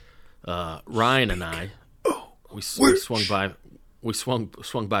which, Ryan and I, we swung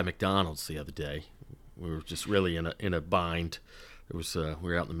by McDonald's the other day. We were just really in a bind. It was we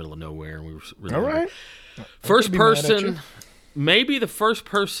were out in the middle of nowhere, and we were really all right. First person, maybe the first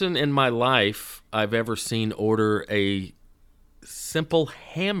person in my life I've ever seen order a simple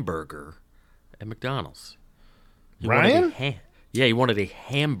hamburger at McDonald's. Ryan? He wanted a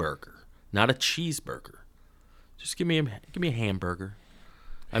hamburger, not a cheeseburger. Just give me a hamburger.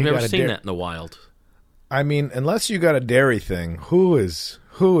 I've never seen that in the wild. I mean, unless you got a dairy thing, who is?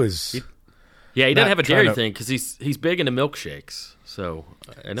 Yeah, he doesn't have a dairy thing because he's big into milkshakes. So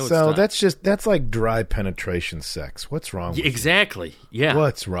I know. So that's like dry penetration sex. What's wrong? With exactly. You? Yeah.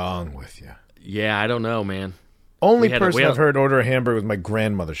 What's wrong with you? Yeah, I don't know, man. Only person I've heard order a hamburger was my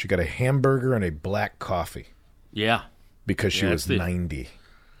grandmother. She got a hamburger and a black coffee. Yeah. Because she was 90.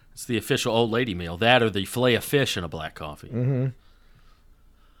 It's the official old lady meal. That or the filet of fish and a black coffee. Mm-hmm.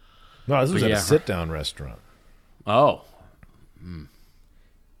 No, this was at a sit-down restaurant. Oh.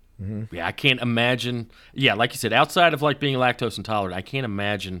 Mm-hmm. Yeah, I can't imagine. Yeah, like you said, outside of like being lactose intolerant, I can't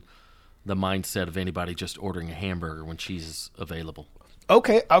imagine the mindset of anybody just ordering a hamburger when cheese is available.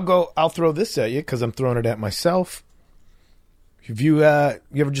 Okay, I'll throw this at you because I'm throwing it at myself. Have you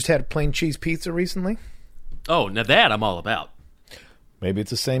ever just had a plain cheese pizza recently? Oh, now that I'm all about. Maybe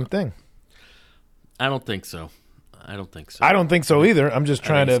it's the same thing. I don't think so. I don't think so either. I'm just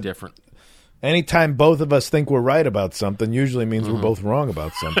trying to. It's different. Anytime both of us think we're right about something, usually means we're both wrong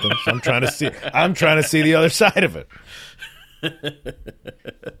about something. So I'm trying to see the other side of it.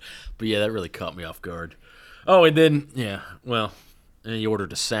 But yeah, that really caught me off guard. Oh, and then and he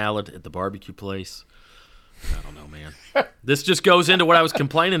ordered a salad at the barbecue place. I don't know, man. This just goes into what I was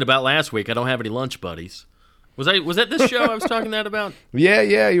complaining about last week. I don't have any lunch buddies. Was that this show I was talking that about?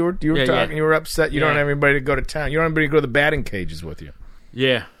 Yeah. You were talking. Yeah. You were upset. You don't have anybody to go to town. You don't have anybody to go to the batting cages with you.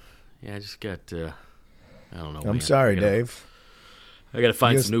 Yeah. I just got. I don't know. I'm sorry, Dave. I got to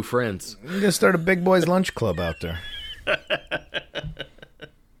find some new friends. You're gonna start a big boys lunch club out there.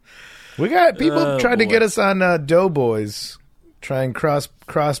 We got people trying to get us on Doughboys. Try and cross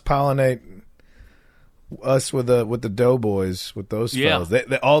pollinate us with the Doughboys, with those fellas.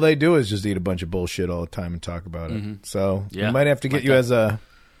 They all they do is just eat a bunch of bullshit all the time and talk about it. So we might have to get you as a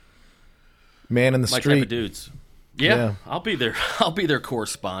man in the street. Type of dudes. Yeah, I'll be their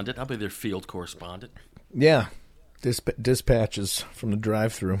correspondent. I'll be their field correspondent. Yeah, dispatches from the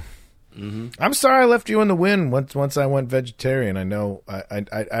drive-through. Mm-hmm. I'm sorry I left you in the wind once I went vegetarian. I know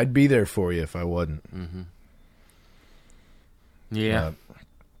I'd be there for you if I wasn't. Mm-hmm. Yeah.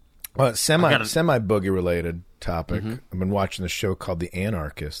 Semi boogie related topic. Mm-hmm. I've been watching this show called The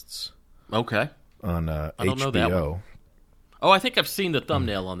Anarchists. Okay. on I HBO. don't know that one. Oh, I think I've seen the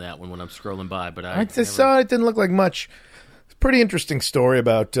thumbnail on that one when I'm scrolling by, but I just saw it. It didn't look like much. It's a pretty interesting story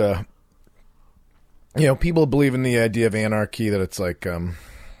about, people believe in the idea of anarchy, that it's like,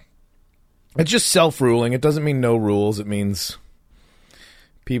 it's just self-ruling. It doesn't mean no rules. It means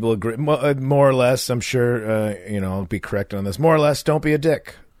people agree, more or less, I'm sure, I'll be correct on this, more or less, don't be a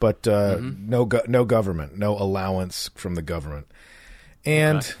dick, but no government, no allowance from the government.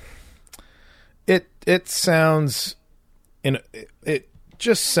 And it sounds... it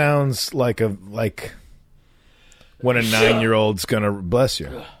just sounds like when a 9-year-old's gonna bless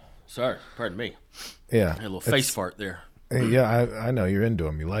you. Sorry, pardon me. Yeah, I had a little face fart there. Yeah, I know you're into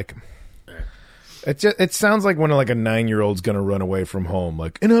them. You like them. It sounds like when a 9-year-old's gonna run away from home,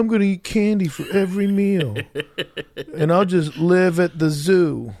 and I'm gonna eat candy for every meal, and I'll just live at the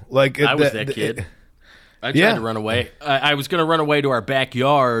zoo. I was that kid. I tried to run away. I was going to run away to our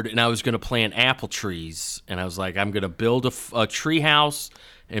backyard, and I was going to plant apple trees. And I was like, I'm going to build a tree house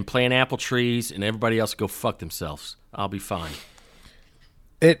and plant apple trees, and everybody else go fuck themselves. I'll be fine.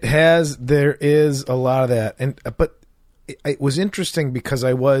 There is a lot of that. But it was interesting because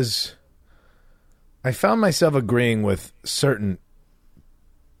I found myself agreeing with certain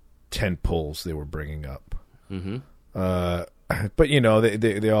tent poles they were bringing up. Mm-hmm. But,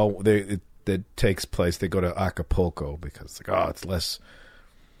 that takes place, they go to Acapulco because it's less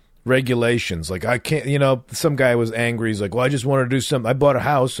regulations. I can't, some guy was angry. He's like, well, I just wanted to do something. I bought a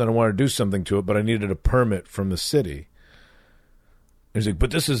house and I wanted to do something to it, but I needed a permit from the city. He's like,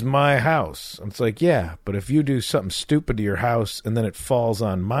 but this is my house. It's like, yeah, but if you do something stupid to your house and then it falls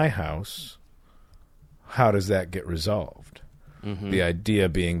on my house, how does that get resolved? Mm-hmm. The idea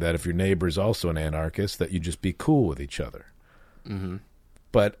being that if your neighbor is also an anarchist, that you just be cool with each other. Mm-hmm.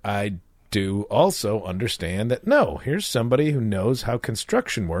 But I do also understand that, no, here's somebody who knows how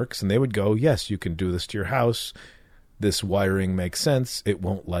construction works, and they would go, yes, you can do this to your house. This wiring makes sense. It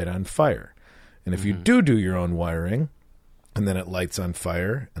won't light on fire. And if you do your own wiring, and then it lights on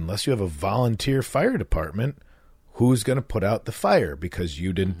fire, unless you have a volunteer fire department, who's going to put out the fire because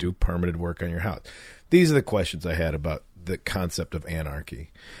you didn't do permitted work on your house? These are the questions I had about the concept of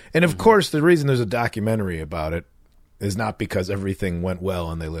anarchy. And, of course, the reason there's a documentary about it is not because everything went well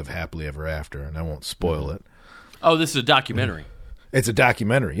and they live happily ever after, and I won't spoil it. Oh, this is a documentary. It's a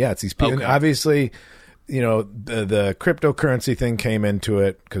documentary. Yeah, it's these people. Okay. Obviously, the cryptocurrency thing came into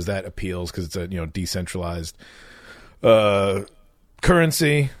it because that appeals, because it's a decentralized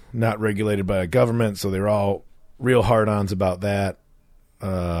currency, not regulated by a government. So they're all real hard-ons about that.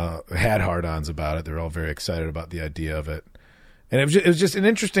 Had hard-ons about it. They're all very excited about the idea of it, and it was just an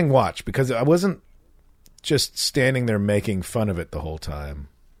interesting watch because I wasn't just standing there making fun of it the whole time.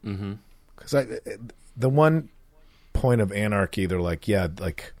 Because the one point of anarchy, they're like,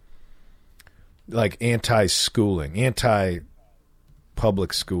 like anti-schooling,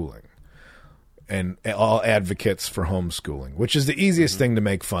 anti-public schooling, and all advocates for homeschooling, which is the easiest thing to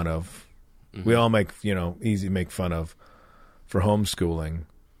make fun of. We all make, easy make fun of for homeschooling.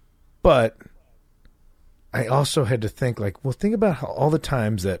 But I also had to think, think about how all the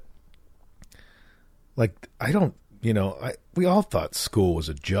times that, we all thought school was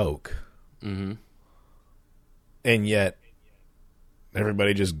a joke. Mm-hmm. And yet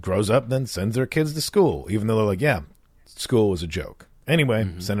everybody just grows up and then sends their kids to school, even though they're like, yeah, school was a joke. Anyway,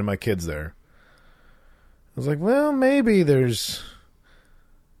 sending my kids there. I was like, well, maybe there's,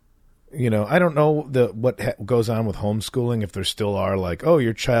 I don't know what goes on with homeschooling, if there still are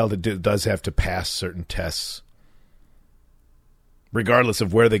your child does have to pass certain tests, regardless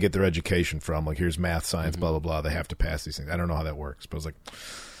of where they get their education from. Here's math, science, blah, blah, blah. They have to pass these things. I don't know how that works. But I was like,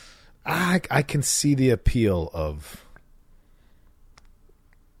 I can see the appeal of,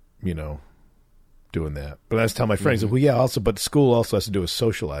 doing that. But I was telling my friends, well, yeah, also, but school also has to do with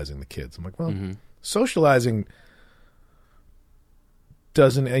socializing the kids. I'm like, well, socializing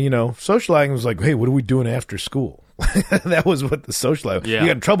doesn't, socializing was like, hey, what are we doing after school? That was what the socializing, you got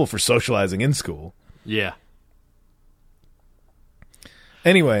in trouble for socializing in school. Yeah.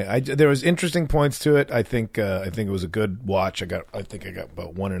 Anyway, there was interesting points to it. I think it was a good watch. I think I got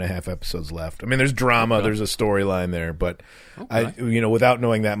about 1.5 episodes left. I mean, there's drama, there's a storyline there, but without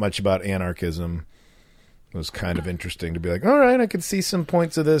knowing that much about anarchism, it was kind of interesting to be like, all right, I could see some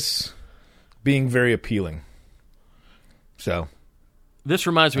points of this being very appealing. So, this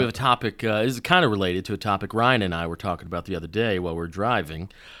reminds me of a topic. Is kind of related to a topic Ryan and I were talking about the other day while we were driving,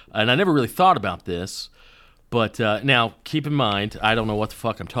 and I never really thought about this. But now, keep in mind, I don't know what the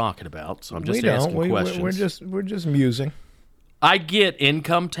fuck I'm talking about, so I'm just asking questions. We're just musing. I get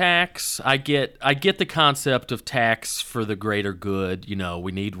income tax. I get the concept of tax for the greater good. You know,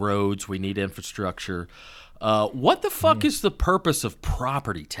 we need roads, we need infrastructure. What the fuck is the purpose of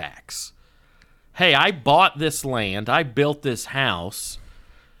property tax? Hey, I bought this land, I built this house.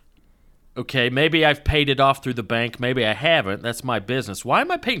 Okay, maybe I've paid it off through the bank, maybe I haven't. That's my business. Why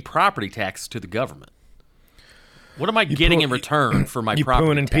am I paying property tax to the government? What am I getting in return for my property tax? You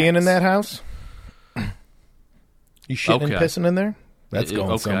pooing and peeing in that house? You shitting and pissing in there? That's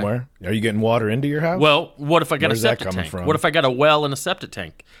going somewhere. Are you getting water into your house? Well, what if I got a septic tank? From? What if I got a well and a septic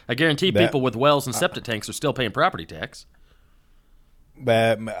tank? I guarantee people with wells and septic tanks are still paying property tax.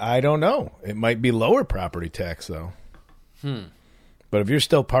 I don't know. It might be lower property tax, though. But if you're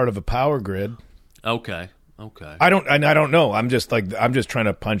still part of a power grid... Okay. I don't know. I'm just trying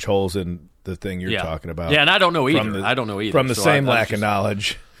to punch holes in the thing you're talking about. Yeah, and I don't know either. From the same lack of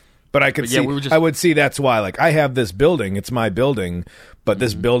knowledge. But I could see. I would see that's why. Like, I have this building; it's my building, but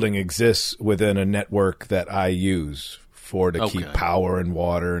this building exists within a network that I use to keep power and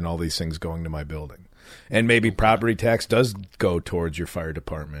water and all these things going to my building. And maybe property tax does go towards your fire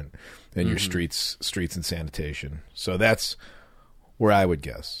department and your streets and sanitation. So that's where I would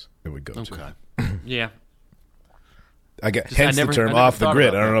guess it would go to. Yeah. Hence the term off the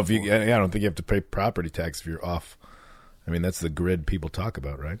grid. I don't know if you. I don't think you have to pay property tax if you're off. I mean, that's the grid people talk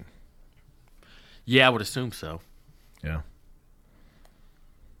about, right? Yeah, I would assume so. Yeah.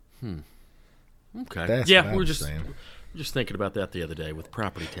 Okay. That's we're just thinking about that the other day with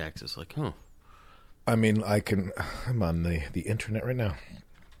property taxes. Like, I mean, I'm on the internet right now.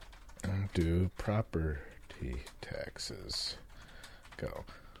 Do property taxes go?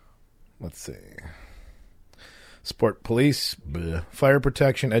 Let's see. Sport, police, fire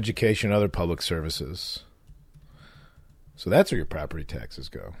protection, education, other public services. So that's where your property taxes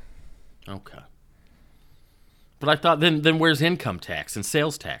go. Okay. But I thought then where's income tax and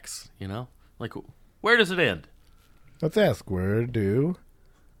sales tax, you know? Like, where does it end? Let's ask, no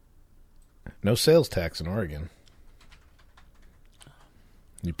sales tax in Oregon.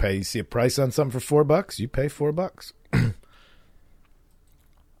 You see a price on something for $4, you pay $4.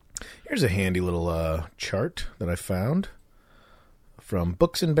 Here's a handy little chart that I found from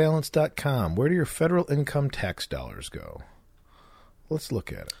booksandbalance.com. Where do your federal income tax dollars go? Let's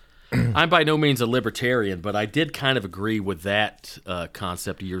look at it. I'm by no means a libertarian, but I did kind of agree with that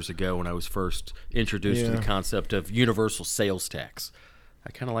concept years ago when I was first introduced to the concept of universal sales tax.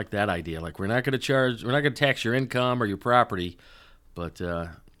 I kind of like that idea. Like, we're not going to tax your income or your property, but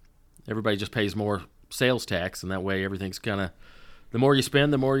everybody just pays more sales tax, and that way everything's kind of, the more you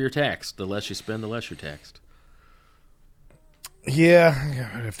spend, the more you're taxed. The less you spend, the less you're taxed. Yeah,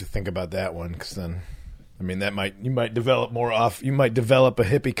 I'd have to think about that one, because then, I mean, you might develop a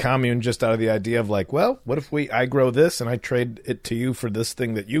hippie commune just out of the idea of like, well, what if I grow this and I trade it to you for this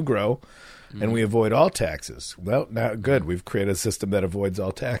thing that you grow, and we avoid all taxes? Well, now good, we've created a system that avoids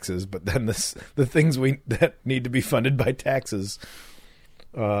all taxes, but then the things that need to be funded by taxes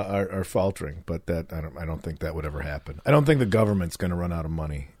are faltering. But that I don't think that would ever happen. I don't think the government's going to run out of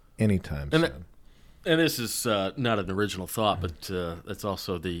money anytime soon. And this is not an original thought, but that's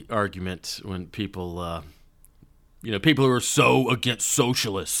also the argument when people, people who are so against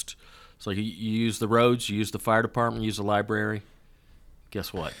socialist. It's like you use the roads, you use the fire department, you use the library.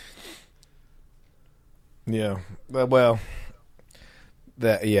 Guess what? Yeah. Well,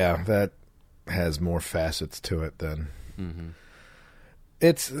 that has more facets to it than. Mm-hmm.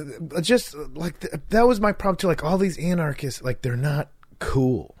 It's just like that was my problem too. Like, all these anarchists, like, they're not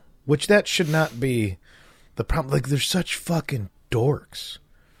cool. Which that should not be the problem. Like, they're such fucking dorks.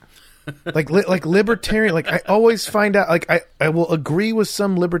 like libertarian. Like, I always find out. Like, I will agree with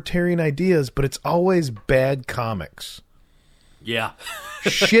some libertarian ideas, but it's always bad comics. Yeah,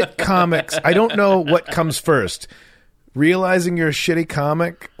 shit comics. I don't know what comes first: realizing you're a shitty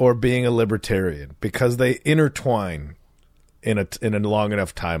comic or being a libertarian, because they intertwine in a long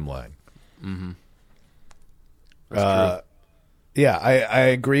enough timeline. Mm-hmm. That's true. Yeah, I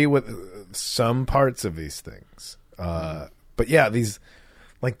agree with some parts of these things. But yeah, these,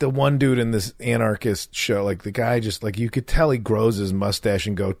 like the one dude in this anarchist show, like the guy just, like, you could tell he grows his mustache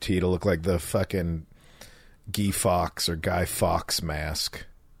and goatee to look like the fucking Guy Fawkes or Guy Fawkes mask.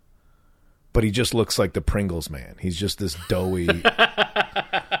 But he just looks like the Pringles man. He's just this doughy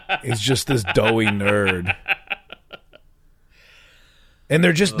nerd. And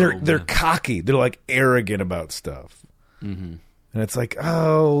they're just they're cocky. They're like arrogant about stuff. Mm-hmm. And it's like,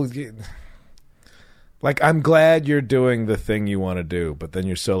 like, I'm glad you're doing the thing you want to do, but then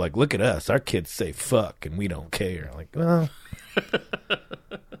you're so like, look at us, our kids say fuck and we don't care. Like, well,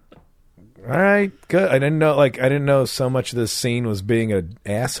 All right, good. I didn't know so much of this scene was being an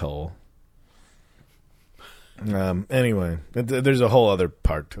asshole. Anyway, there's a whole other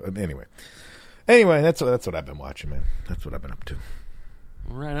part. Anyway, that's what I've been watching, man. That's what I've been up to.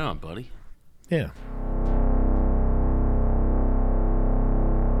 Right on, buddy. Yeah.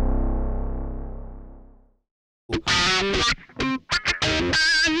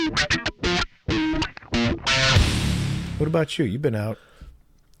 What about you? You've been out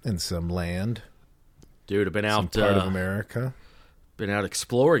in some land, dude. I've been out some part of America. Been out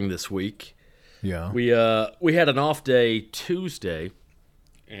exploring this week. Yeah, we had an off day Tuesday,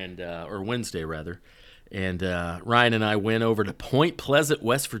 or Wednesday rather, and Ryan and I went over to Point Pleasant,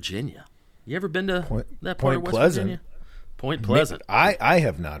 West Virginia. You ever been to that part of West Virginia? Point Pleasant. I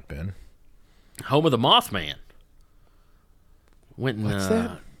have not been. Home of the Mothman. Went and What's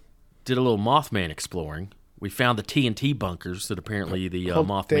that? Did a little Mothman exploring. We found the TNT bunkers that apparently the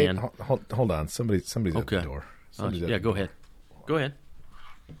Mothman. Dave, hold on, somebody's okay. at the door. Yeah, go ahead. Go ahead.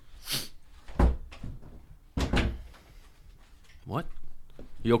 What?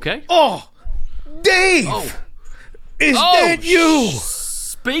 You okay? Oh, Dave! Is that you?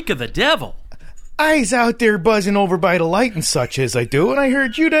 Speak of the devil. I's out there buzzing over by the light and such as I do, and I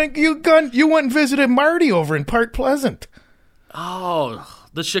heard you went and visited Marty over in Park Pleasant. Oh,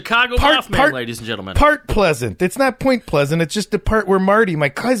 the Chicago Mothman, ladies and gentlemen. Park Pleasant. It's not Point Pleasant. It's just the part where Marty, my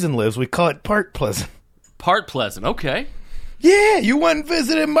cousin, lives. We call it Park Pleasant. Park Pleasant. Okay. Yeah, you went and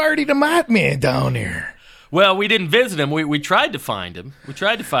visited Marty the Mothman down there. Well, we didn't visit him. We tried to find him. We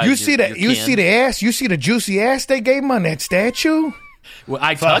tried to find. You see the ass. You see the juicy ass they gave him on that statue. Well,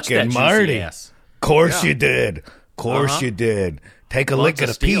 I touched that juicy Marty. ass. Course you did. Course you did. Take a lick of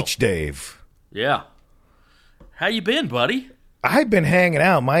the peach, Dave. Yeah. How you been, buddy? I've been hanging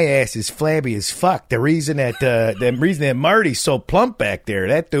out. My ass is flabby as fuck. The reason that Marty's so plump back there,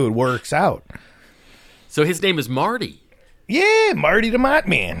 that dude works out. So his name is Marty. Yeah, Marty the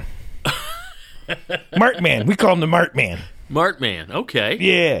Mothman. Martman. We call him the Martman. Martman. Okay.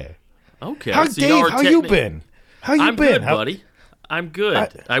 Yeah. Okay. Dave, how you been? How you I'm been? Good, buddy. I'm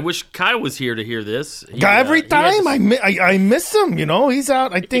good. I wish Kyle was here to hear this. Every time I miss him. You know, he's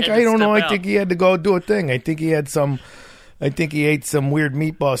out. I think I don't know. I think he had to go do a thing. I think he ate some weird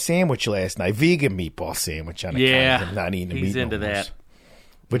meatball sandwich last night. Vegan meatball sandwich on account of him not eating he's meat into no more. that.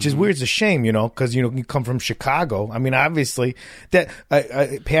 Which is weird. It's a shame, you know, because you come from Chicago. I mean, obviously, that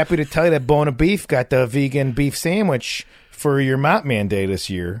I'm happy to tell you that Bona Beef got the vegan beef sandwich for your Mothman Day this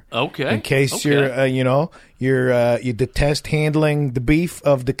you Okay. In case you detest handling the beef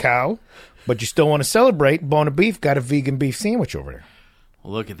of the cow, but you still want to celebrate. Bona Beef got a vegan beef sandwich over there.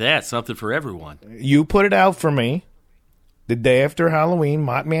 Well, look at that. Something for everyone. You put it out for me the day after Halloween,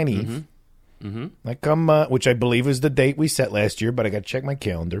 Mothman Eve. Mm-hmm. I come, which I believe is the date we set last year, but I got to check my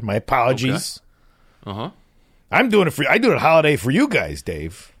calendar. My apologies. Okay. I do it holiday for you guys,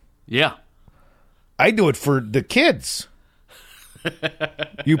 Dave. Yeah. I do it for the kids.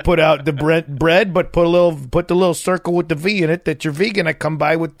 You put out the bread, but put the little circle with the V in it that you're vegan. I come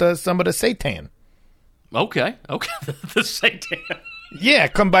by with some of the seitan. Okay. The seitan. Yeah,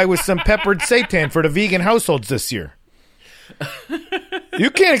 come by with some peppered seitan for the vegan households this year. You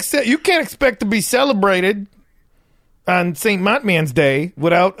can't expect to be celebrated on St. Mothman's Day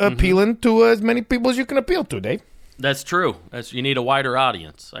without appealing to as many people as you can appeal to, Dave. That's true. You need a wider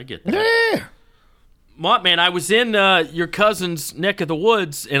audience. I get that. Yeah. Mothman, I was in your cousin's neck of the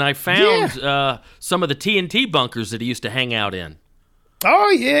woods, and I found some of the TNT bunkers that he used to hang out in. Oh,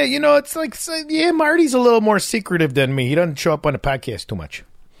 yeah. You know, it's like, Marty's a little more secretive than me. He doesn't show up on the podcast too much.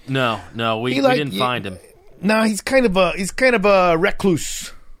 No, we didn't find him. No, he's kind of a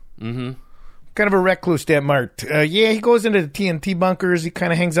recluse. Mm-hmm. Kind of a recluse, that Mart. He goes into the TNT bunkers. He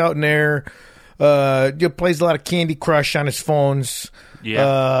kind of hangs out in there. Plays a lot of Candy Crush on his phones.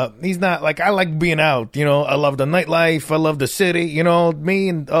 Yeah. He's not like, I like being out. You know, I love the nightlife. I love the city. You know, me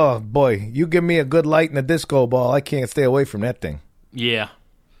and, oh, boy, you give me a good light and a disco ball. I can't stay away from that thing. Yeah.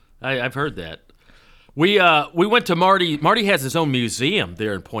 I've heard that. We went to Marty. Marty has his own museum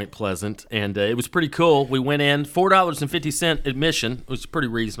there in Point Pleasant, and it was pretty cool. We went in, $4.50 admission. It was pretty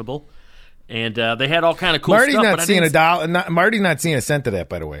reasonable, and they had all kind of cool Marty's stuff. not seeing Marty's not seeing a cent of that,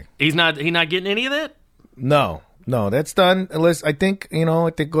 by the way. He not getting any of that. No, that's done. Unless I think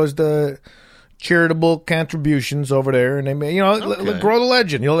goes to charitable contributions over there, and they may, grow the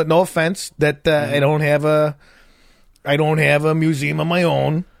legend. No offense that I don't have a museum of my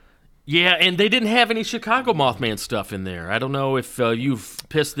own. Yeah, and they didn't have any Chicago Mothman stuff in there. I don't know if you've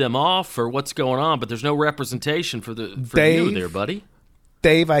pissed them off or what's going on, but there's no representation for Dave, you there, buddy.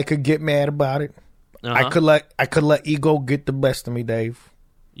 Dave, I could get mad about it. Uh-huh. I could let ego get the best of me, Dave.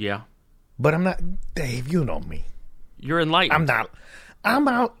 Yeah. But I'm not, Dave, you know me. You're enlightened. I'm not. I'm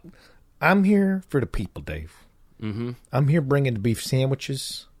out. I'm here for the people, Dave. Mm-hmm. I'm here bringing the beef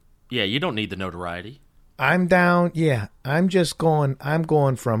sandwiches. Yeah, you don't need the notoriety. I'm down. Yeah, I'm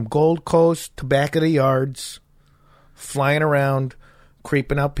going from Gold Coast to back of the yards, flying around,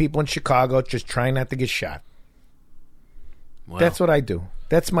 creeping out people in Chicago, just trying not to get shot. Wow. That's what I do.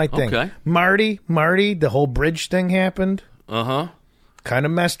 That's my thing. Okay. Marty, the whole bridge thing happened. Uh-huh. Kind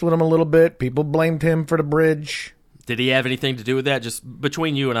of messed with him a little bit. People blamed him for the bridge. Did he have anything to do with that? Just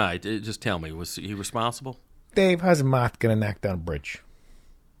between you and I, just tell me, was he responsible? Dave, how's a moth going to knock down a bridge?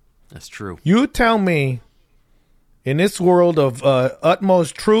 That's true. You tell me, in this world of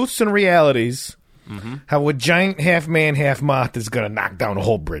utmost truths and realities, how a giant half-man, half-moth is going to knock down a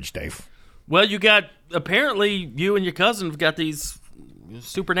whole bridge, Dave. Well, apparently you and your cousin have got these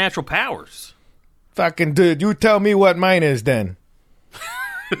supernatural powers. Fucking dude, you tell me what mine is then.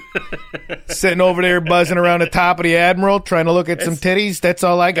 Sitting over there buzzing around the top of the Admiral, trying to look at some titties. That's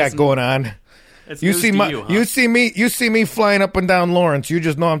all I got going on. You see me flying up and down Lawrence. You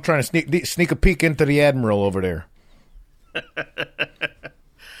just know I'm trying to sneak a peek into the Admiral over there.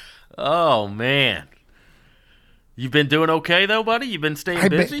 Oh man, you've been doing okay though, buddy. You've been staying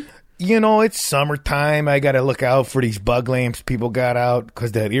busy. It's summertime. I got to look out for these bug lamps people got out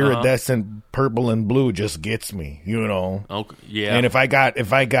because that iridescent purple and blue just gets me, Okay, yeah. And if I got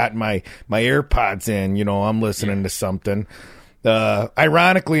my AirPods in, I'm listening to something.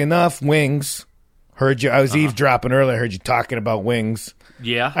 Ironically enough, Wings. Heard you. I was eavesdropping earlier. I heard you talking about Wings.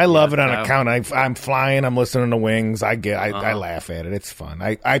 Yeah. I love it on account. I'm flying. I'm listening to Wings. I laugh at it. It's fun.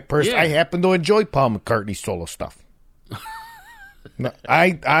 I happen to enjoy Paul McCartney's solo stuff. No,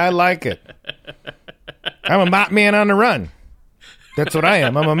 I like it. I'm a Mothman on the run. That's what I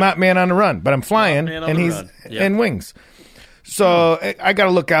am. I'm a Mothman on the run, but I'm flying, and he's in Wings. So I got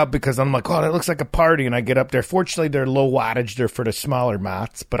to look out because I'm like, oh, that looks like a party, and I get up there. Fortunately, they're low wattage. They're for the smaller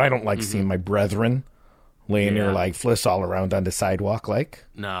moths, but I don't like seeing my brethren laying there like fliss all around on the sidewalk.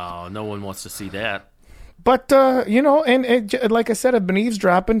 No one wants to see that. But and like I said, I've been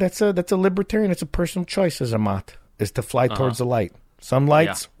eavesdropping. That's a libertarian. It's a personal choice as a moth. Is to fly towards the light. Some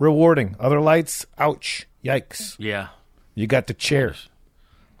lights, rewarding. Other lights, ouch, yikes. Yeah. You got the chair.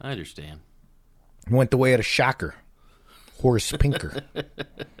 I understand. Went the way of the shocker. Horace Pinker.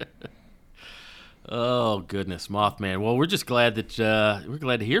 Oh, goodness, Mothman. Well, we're just glad that we're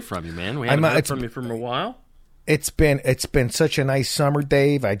glad to hear from you, man. We haven't heard from you for a while. It's been such a nice summer,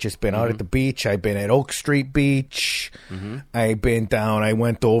 Dave. I just been out at the beach. I've been at Oak Street Beach. I've been down. I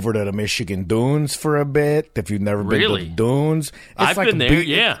went over to the Michigan Dunes for a bit. If you've never been to the Dunes, I've been there.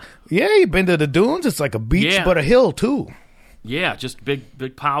 Yeah, you've been to the Dunes. It's like a beach, but a hill too. Yeah, just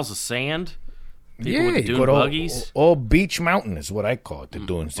big piles of sand. People with the dune buggies. Old Beach Mountain is what I call it, the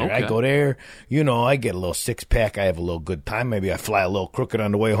dunes there. Okay. I go there, I get a little six-pack. I have a little good time. Maybe I fly a little crooked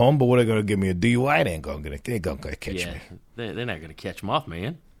on the way home, but what are they going to give me a DUI? They ain't going to catch me. They're not going to catch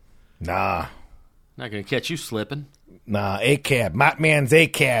Mothman. Nah. Not going to catch you slipping. Nah, A-cab. Mothman's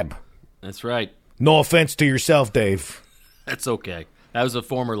A-cab. That's right. No offense to yourself, Dave. That's okay. That was a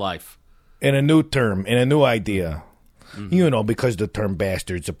former life. In a new term, in a new idea. Because the term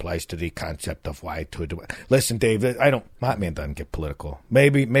bastards applies to the concept of why to do it. Listen, Dave, Mothman doesn't get political.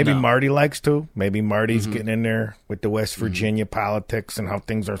 Maybe Marty likes to. Maybe Marty's getting in there with the West Virginia politics and how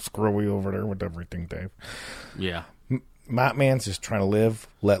things are screwy over there with everything, Dave. Yeah. Mothman's just trying to live,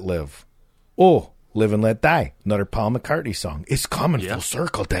 let live. Oh, live and let die. Another Paul McCartney song. It's coming full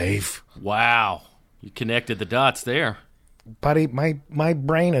circle, Dave. Wow. You connected the dots there. Buddy, my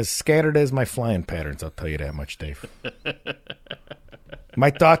brain is scattered as my flying patterns, I'll tell you that much, Dave.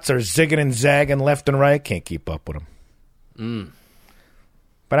 My thoughts are zigging and zagging left and right. Can't keep up with them.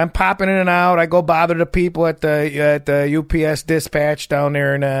 But I'm popping in and out. I go bother the people at the UPS dispatch down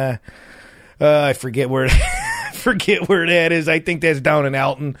there in I forget where that is. I think that's down in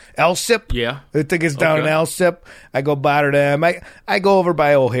Alton. Elsip? Yeah. I think it's down in Elsip. I go bother them. I go over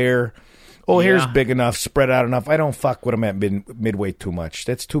by O'Hare. O'Hare's big enough, spread out enough. I don't fuck with them at Midway too much.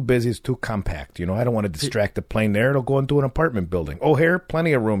 That's too busy. It's too compact. I don't want to distract the plane there. It'll go into an apartment building. O'Hare,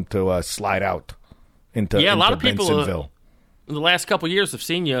 plenty of room to slide out into a lot of people in the last couple of years have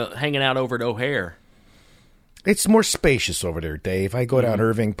seen you hanging out over at O'Hare. It's more spacious over there, Dave. I go down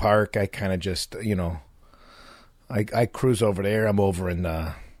Irving Park. I kind of just, I cruise over there.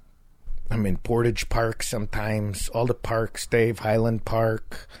 I'm in Portage Park sometimes. All the parks, Dave. Highland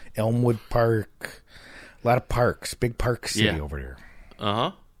Park, Elmwood Park. A lot of parks. Big park city over there.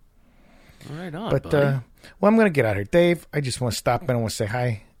 Uh-huh. Right on, but, buddy. I'm going to get out here. Dave, I just want to stop in. I want to say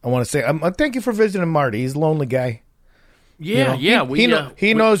hi. I want to say thank you for visiting Marty. He's a lonely guy. Yeah, yeah.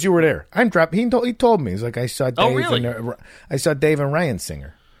 He knows you were there. I'm dropped. He told me. He's like, I saw Dave. Oh, really? I saw Dave and Ryan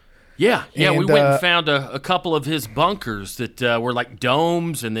Singer. Yeah, we And, went and found a couple of his bunkers that were like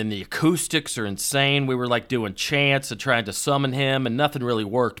domes, and then the acoustics are insane. We were like doing chants and trying to summon him, and nothing really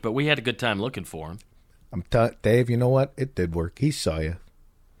worked, but we had a good time looking for him. Dave, you know what? It did work. He saw you.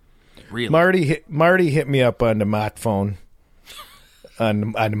 Really? Marty hit me up on the Mott phone, on the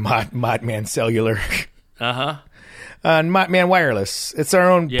Mothman Cellular. Uh-huh. On Mothman Wireless. It's our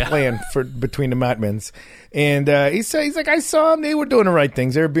own Yeah. plan for between the Mothmans. And he's like, I saw them. They were doing the right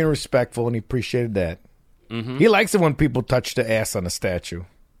things. They were being respectful, and he appreciated that. Mm-hmm. He likes it when people touch the ass on a statue.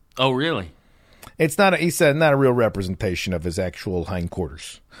 Oh, really? It's not. He said not a real representation of his actual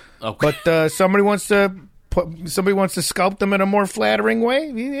hindquarters. Okay. But somebody wants to sculpt them in a more flattering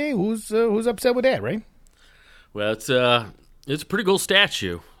way. Hey, who's upset with that, right? Well, it's a pretty cool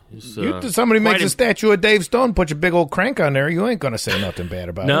statue. Somebody makes a statue of Dave Stone, put your big old crank on there, you ain't going to say nothing bad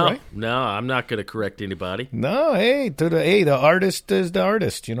about it, right? No, I'm not going to correct anybody. No, the artist is the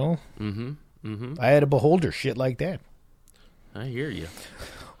artist, you know? Mm-hmm. I had a beholder, shit like that. I hear you.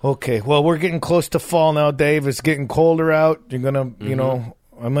 Okay, well, we're getting close to fall now, Dave. It's getting colder out. You're going to, you know,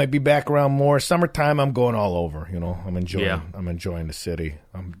 I might be back around more. Summertime, I'm going all over, you know? I'm enjoying the city.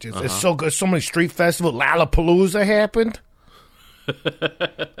 It's so good. So many street festivals. Lollapalooza happened.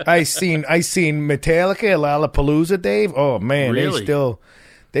 I seen Metallica at Lollapalooza, Dave. Oh man, really?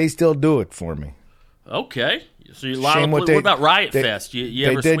 they still do it for me. Okay, so what about Riot Fest? You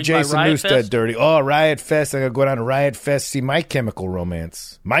ever did swing Jason by Riot Newsted Fest? dirty? Oh, Riot Fest! I gotta go down to Riot Fest, see My Chemical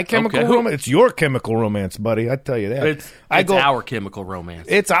Romance. My Chemical Romance. It's your Chemical Romance, buddy. I tell you that. It's our Chemical Romance.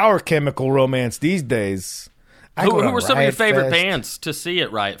 It's our Chemical Romance these days. Who were some of your favorite bands to see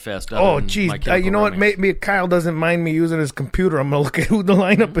at Riot Fest? Oh, geez. You know what? Maybe Kyle doesn't mind me using his computer. I'm going to look at who the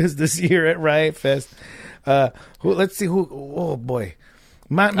lineup is this year at Riot Fest. Let's see who. Oh, boy.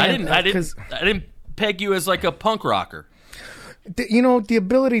 I didn't peg you as like a punk rocker. You know, the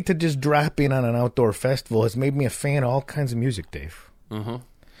ability to just drop in on an outdoor festival has made me a fan of all kinds of music, Dave. Mm-hmm.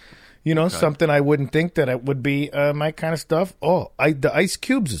 You know, something I wouldn't think that it would be my kind of stuff. Oh, the Ice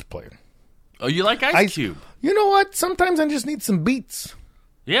Cubes is playing. Oh, you like Ice Cube? You know what? Sometimes I just need some beats.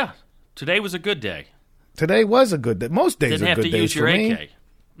 Yeah. Today was a good day. Today was a good day. Most days Didn't are good days for me. Didn't have to use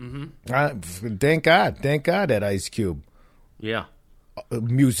your AK. Mm-hmm. Thank God that Ice Cube. Yeah.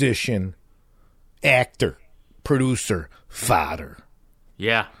 Musician, actor, producer, father.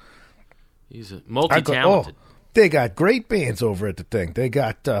 Yeah. He's a multi-talented. They got great bands over at the thing. They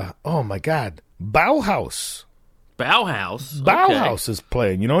got, oh my God, Bauhaus. Bauhaus is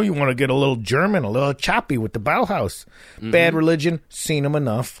playing. You know, you want to get a little German, a little choppy with the Bauhaus. Mm-hmm. Bad Religion, seen them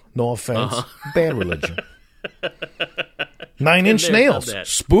enough. No offense. Bad Religion. 9 Inch Nails,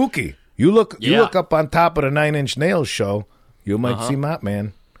 spooky. You look up on top of the 9 Inch Nails show, you might see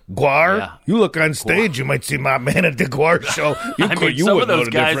Mothman. Guar, you look on stage, you might see Mothman at the Guar show. You wouldn't know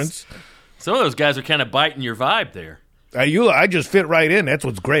the difference. Some of those guys are kind of biting your vibe there. I just fit right in. That's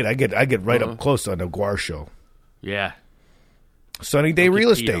what's great. I get right up close on the Guar show. Yeah. Sunny Day Real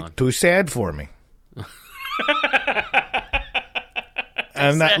Estate. Too sad for me.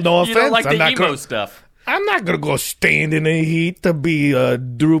 I'm not. No offense. You don't like I'm the not emo stuff. I'm not gonna go stand in the heat to be a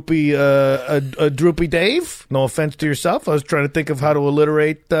droopy Dave. No offense to yourself. I was trying to think of how to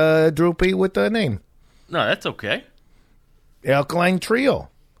alliterate droopy with a name. No, that's okay. Alkaline Trio.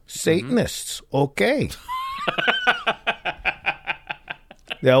 Satanists. Okay.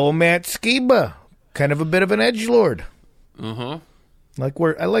 The old Matt Skiba. Kind of a bit of an edgelord. I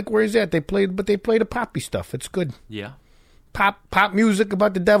like where he's at. They play the poppy stuff. It's good. Yeah. Pop music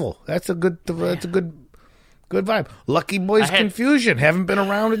about the devil. That's a good vibe. Lucky Boys Confusion. Haven't been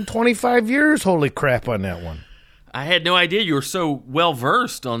around in 25 years. Holy crap on that one. I had no idea you were so well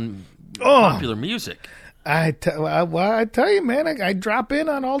versed on popular music. I tell you, man, I drop in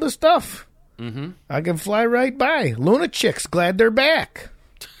on all the stuff. Mm-hmm. I can fly right by. Lunatics, glad they're back.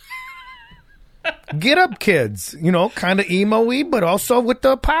 Get Up Kids, you know, kind of emo-y, but also with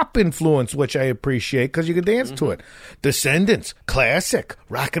the pop influence, which I appreciate because you can dance to it. Descendants, classic.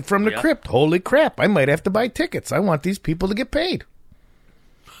 Rocket from the Crypt. Holy crap, I might have to buy tickets. I want these people to get paid.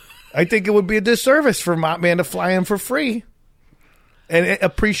 I think it would be a disservice for Mothman to fly in for free and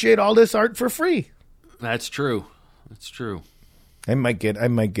appreciate all this art for free. That's true. That's true. I might get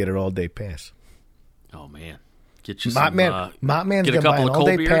an all-day pass. Oh, man. Get you Mothman's get a gonna buy couple an of cold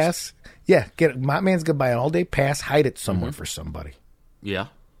all-day beers? pass. Yeah, Mothman's gonna buy an all-day pass, hide it somewhere for somebody. Yeah.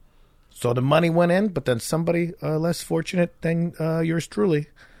 So the money went in, but then somebody less fortunate than yours truly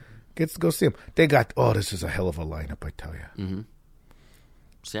gets to go see him. They got, this is a hell of a lineup, I tell you.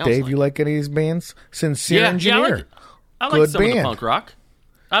 Mm-hmm. Dave, you like any of these bands? Sincere Engineer. I like Good some of the band. punk rock.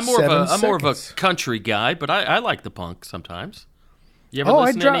 I'm more of 7 a seconds. country guy, but I like the punk sometimes. You ever Oh,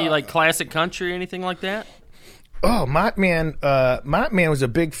 listen to any like classic country or anything like that? Oh, Mothman was a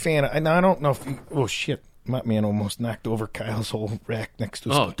big fan. And I don't know if oh shit, Mothman almost knocked over Kyle's whole rack next to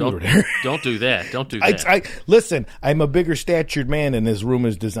his computer there. Don't do that. Don't do that. I listen. I'm a bigger statured man than this room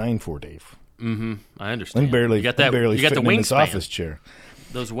is designed for, Dave. I understand. I'm barely you got that. barely You got the fitting in this wingspan. office chair.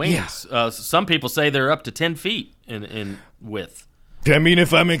 Those wings. Some people say they're up to 10 feet in width. I mean,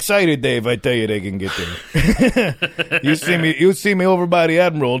 if I'm excited, Dave, I tell you they can get there. You see me over by the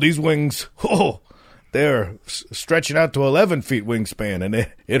Admiral. These wings, they're stretching out to 11 feet wingspan, and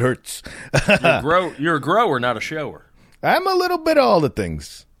it hurts. You're a grower, not a shower. I'm a little bit of all the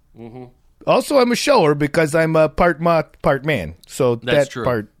things. Mm-hmm. Also, I'm a shower because I'm a part moth, part man. So That's that true.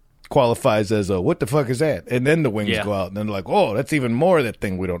 part qualifies as a, what the fuck is that? And then the wings go out, and then they're like, oh, that's even more of that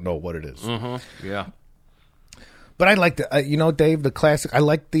thing we don't know what it is. Mm-hmm. Yeah. But I like the, Dave, the classic. I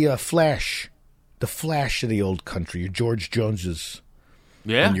like the Flash of the old country. Your George Joneses,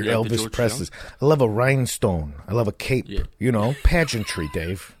 Yeah. and your you like the Elvis George Presleys. Jones? I love a rhinestone. I love a cape. Yeah. Pageantry,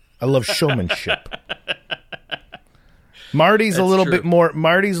 Dave. I love showmanship. Marty's That's a little true. bit more.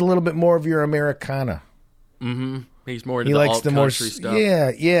 Marty's a little bit more of your Americana. He's more into He the likes alt the more. country stuff.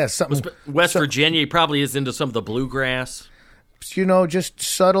 Yeah, something. West Virginia, he probably is into some of the bluegrass. Just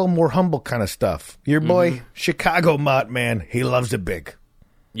subtle, more humble kind of stuff. Your boy, Chicago Mothman, he loves it big.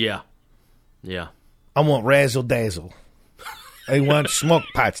 Yeah. Yeah. I want razzle dazzle. I want smoke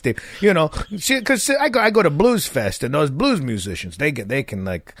pots, Dave. Because I go to Blues Fest, and those blues musicians, they can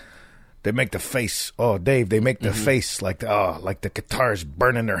like, they make the face. Oh, Dave, they make the face like the guitar's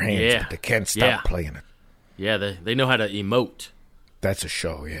burning their hands, Yeah. but they can't stop playing it. Yeah, they know how to emote. That's a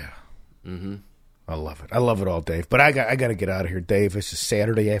show, yeah. Mm-hmm. I love it. I love it all, Dave. But I got to get out of here, Dave. This is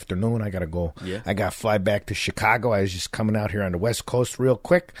Saturday afternoon. I got to go. Yeah. I got to fly back to Chicago. I was just coming out here on the West Coast real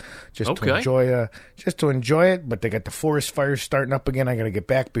quick, just to enjoy it. But they got the forest fires starting up again. I got to get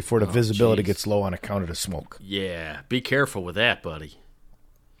back before the visibility gets low on account of the smoke. Yeah, be careful with that, buddy.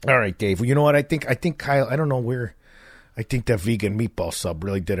 All right, Dave. Well, you know what? I think Kyle. I don't know where. I think that vegan meatball sub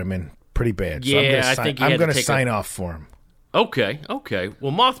really did him in pretty bad. So Yeah, I think he had I'm to going to take sign off for him. Okay.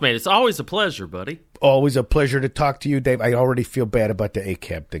 Well, Mothman, it's always a pleasure, buddy. Always a pleasure to talk to you, Dave. I already feel bad about the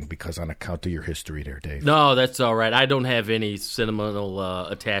ACAB thing because on account of your history there, Dave. No, that's all right. I don't have any sentimental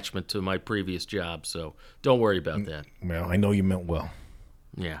attachment to my previous job, so don't worry about that. Well, I know you meant well.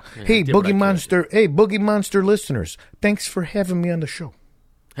 Yeah. Hey, I did what I Boogie could. Monster. Hey, Boogie Monster listeners. Thanks for having me on the show.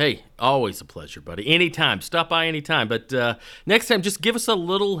 Hey, always a pleasure, buddy. Anytime. Stop by anytime. But next time, just give us a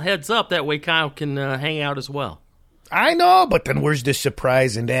little heads up. That way Kyle can hang out as well. I know, but then where's the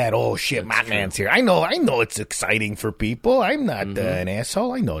surprise in that? Oh, shit, my man's here. I know it's exciting for people. I'm not an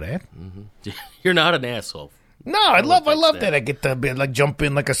asshole. I know that. You're not an asshole. No, I love that. that. I get to be, like jump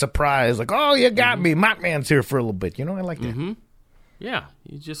in like a surprise. Like, oh, you got me. My man's here for a little bit. I like that. Yeah,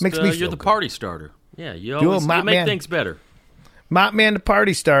 you just Makes me you're feel the good. party starter. Yeah, you Mothman. make things better. Mothman the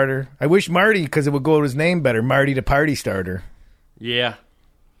party starter. I wish Marty, because it would go with his name better. Marty the party starter. Yeah.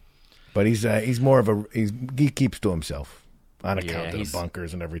 But he's more of he keeps to himself on account of the he's-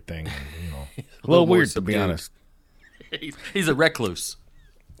 bunkers and everything. And, a little little more weird to be subdued. honest. He's a recluse.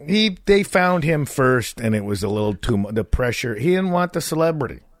 They found him first, and it was a little too much. The pressure. He didn't want the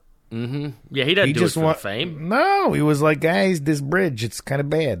celebrity. Yeah, he doesn't He do just it for want the fame. No, he was like, guys, this bridge, it's kind of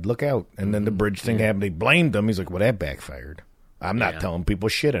bad. Look out. And then the bridge thing happened. They blamed him. He's like, well, that backfired. I'm not telling people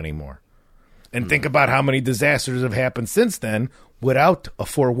shit anymore. And think about how many disasters have happened since then without a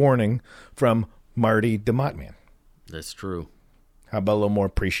forewarning from Marty the Mothman. That's true. How about a little more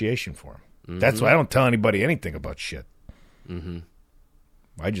appreciation for him? That's why I don't tell anybody anything about shit.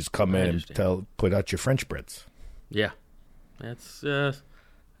 I just come in and put out your French breads. Yeah, that's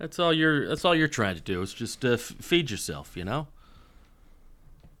all you're trying to do is just feed yourself.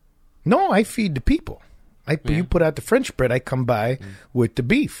 No, I feed the people. You put out the French bread, I come by with the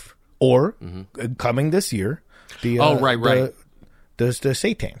beef. Or, coming this year, the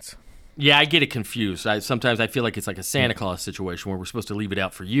Satans. Yeah, I get it confused. Sometimes I feel like it's like a Santa Claus situation where we're supposed to leave it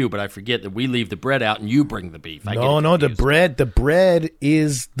out for you, but I forget that we leave the bread out and you bring the beef. No, the bread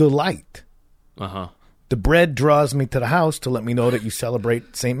is the light. The bread draws me to the house to let me know that you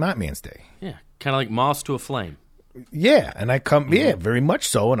celebrate St. Mothman's Day. Yeah, kind of like moss to a flame. Yeah, and I come, very much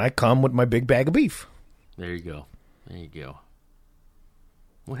so, and I come with my big bag of beef. There you go.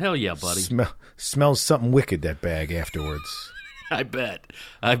 Well, hell yeah, buddy. Smells something wicked, that bag, afterwards. I bet.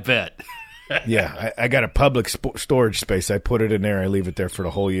 Yeah, I got a public storage space. I put it in there. I leave it there for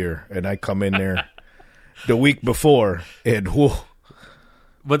the whole year. And I come in there the week before, and whoa.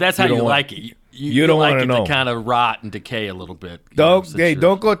 But that's how you like it. You don't like want to know. To kind of rot and decay a little bit.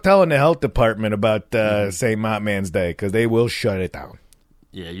 Don't go telling the health department about St. Mothman's Day because they will shut it down.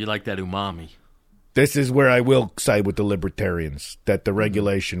 Yeah, you like that umami. This is where I will side with the libertarians that the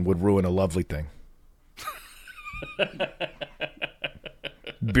regulation would ruin a lovely thing.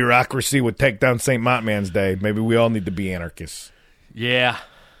 Bureaucracy would take down St. Mothman's Day. Maybe we all need to be anarchists. Yeah.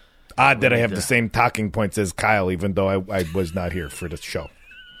 Odd that I have the same talking points as Kyle, even though I was not here for the show.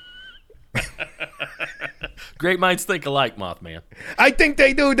 Great minds think alike, Mothman. I think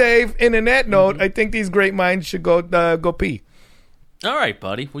they do, Dave. And in that note, I think these great minds should go pee. All right,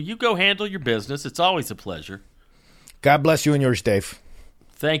 buddy. Well, you go handle your business. It's always a pleasure. God bless you and yours, Dave.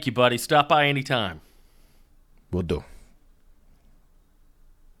 Thank you, buddy. Stop by anytime. Will do.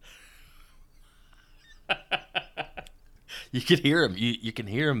 You can hear him. You can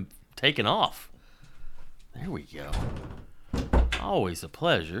hear him taking off. There we go. Always a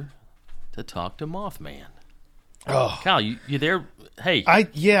pleasure to talk to Mothman. Oh, Kyle, you there? Hey.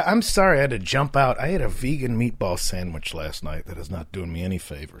 I'm sorry I had to jump out. I had a vegan meatball sandwich last night that is not doing me any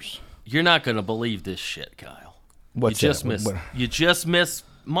favors. You're not going to believe this shit, Kyle. What's you that? just missed? You just missed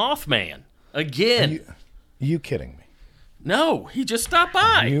Mothman again. Are you kidding me? No, he just stopped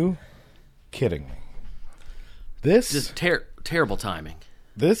by. Are you kidding me? This just terrible timing.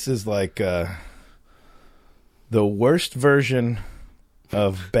 This is like the worst version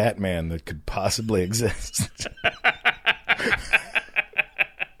of Batman that could possibly exist.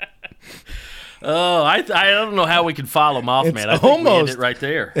 Oh, I don't know how we can follow Mothman. I think we ended it right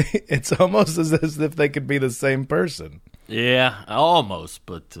there. It's almost as if they could be the same person. Yeah, almost.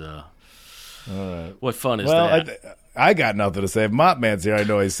 But all right. What fun is that? I got nothing to say. If Mothman's here, I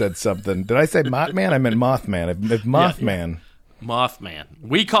know he said something. Did I say Mothman? I meant Mothman. If Mothman... Yeah. Mothman.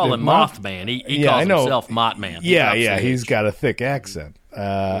 We call him Mothman. He calls himself Mothman. Yeah, he's got a thick accent.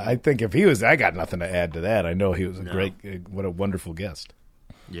 I think if he was... I got nothing to add to that. I know he was what a wonderful guest.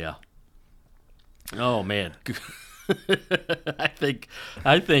 Yeah. Oh, man. I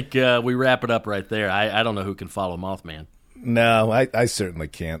think we wrap it up right there. I don't know who can follow Mothman. No, I certainly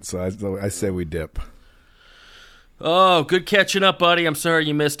can't, so I say we dip. Oh, good catching up, buddy. I'm sorry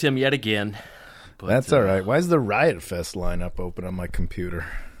you missed him yet again. But, that's all right. Why is the Riot Fest lineup open on my computer?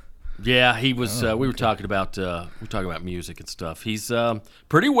 Yeah, he was. We were talking about music and stuff. He's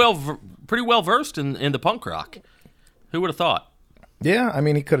pretty well versed in the punk rock. Who would have thought? Yeah, I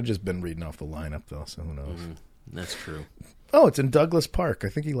mean, he could have just been reading off the lineup, though, so who knows? Mm-hmm. That's true. Oh, it's in Douglas Park. I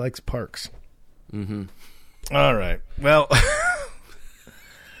think he likes parks. Mm-hmm. All right. Well,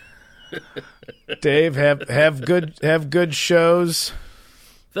 Dave, have good shows.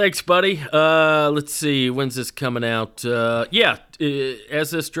 Thanks, buddy. Let's see. When's this coming out? As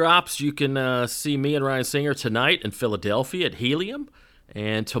this drops, you can see me and Ryan Singer tonight in Philadelphia at Helium.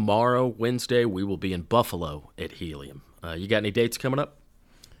 And tomorrow, Wednesday, we will be in Buffalo at Helium. You got any dates coming up?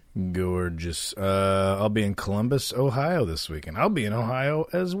 Gorgeous. I'll be in Columbus, Ohio this weekend. I'll be in Ohio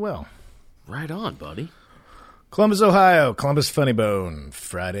as well. Right on, buddy. Columbus, Ohio. Columbus Funny Bone.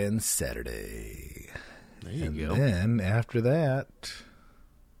 Friday and Saturday. There you go. And then after that...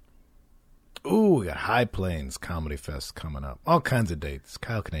 Ooh, we got High Plains Comedy Fest coming up. All kinds of dates.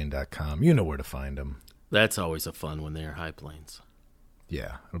 KyleKinane.com. You know where to find them. That's always a fun when they're High Plains.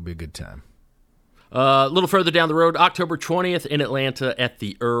 Yeah, it'll be a good time. A little further down the road, October 20th in Atlanta at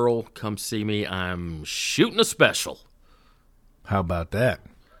the Earl. Come see me. I'm shooting a special. How about that?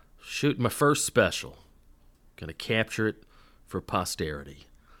 Shooting my first special. Gonna capture it for posterity.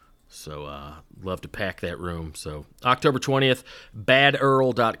 So, love to pack that room. So, October 20th,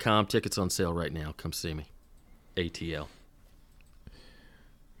 badearl.com. Tickets on sale right now. Come see me. ATL.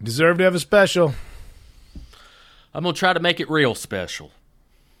 Deserve to have a special. I'm going to try to make it real special.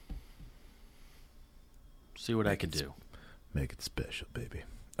 See what I can do. Make it special, baby.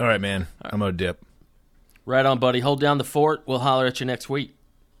 All right, man. I'm going to dip. Right on, buddy. Hold down the fort. We'll holler at you next week.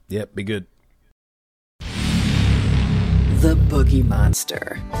 Yep, be good. The Boogie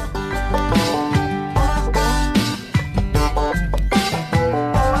Monster.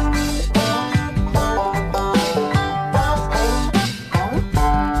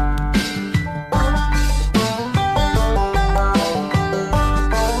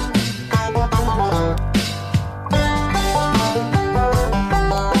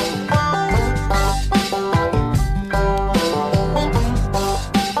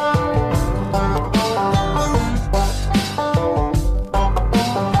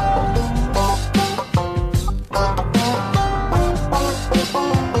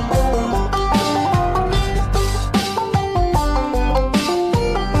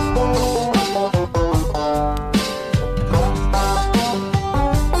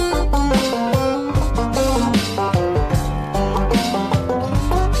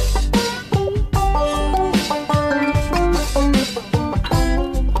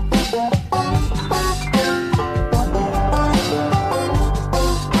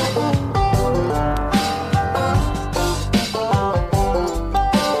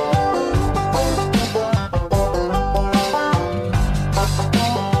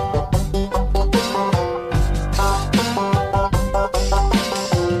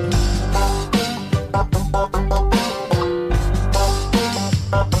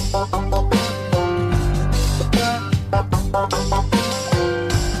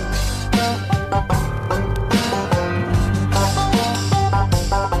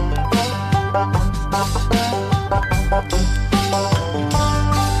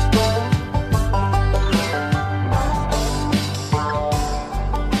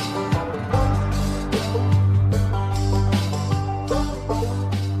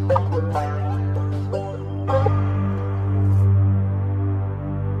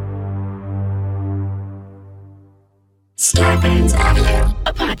 Starburns Audio,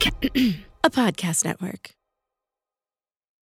 a podcast network.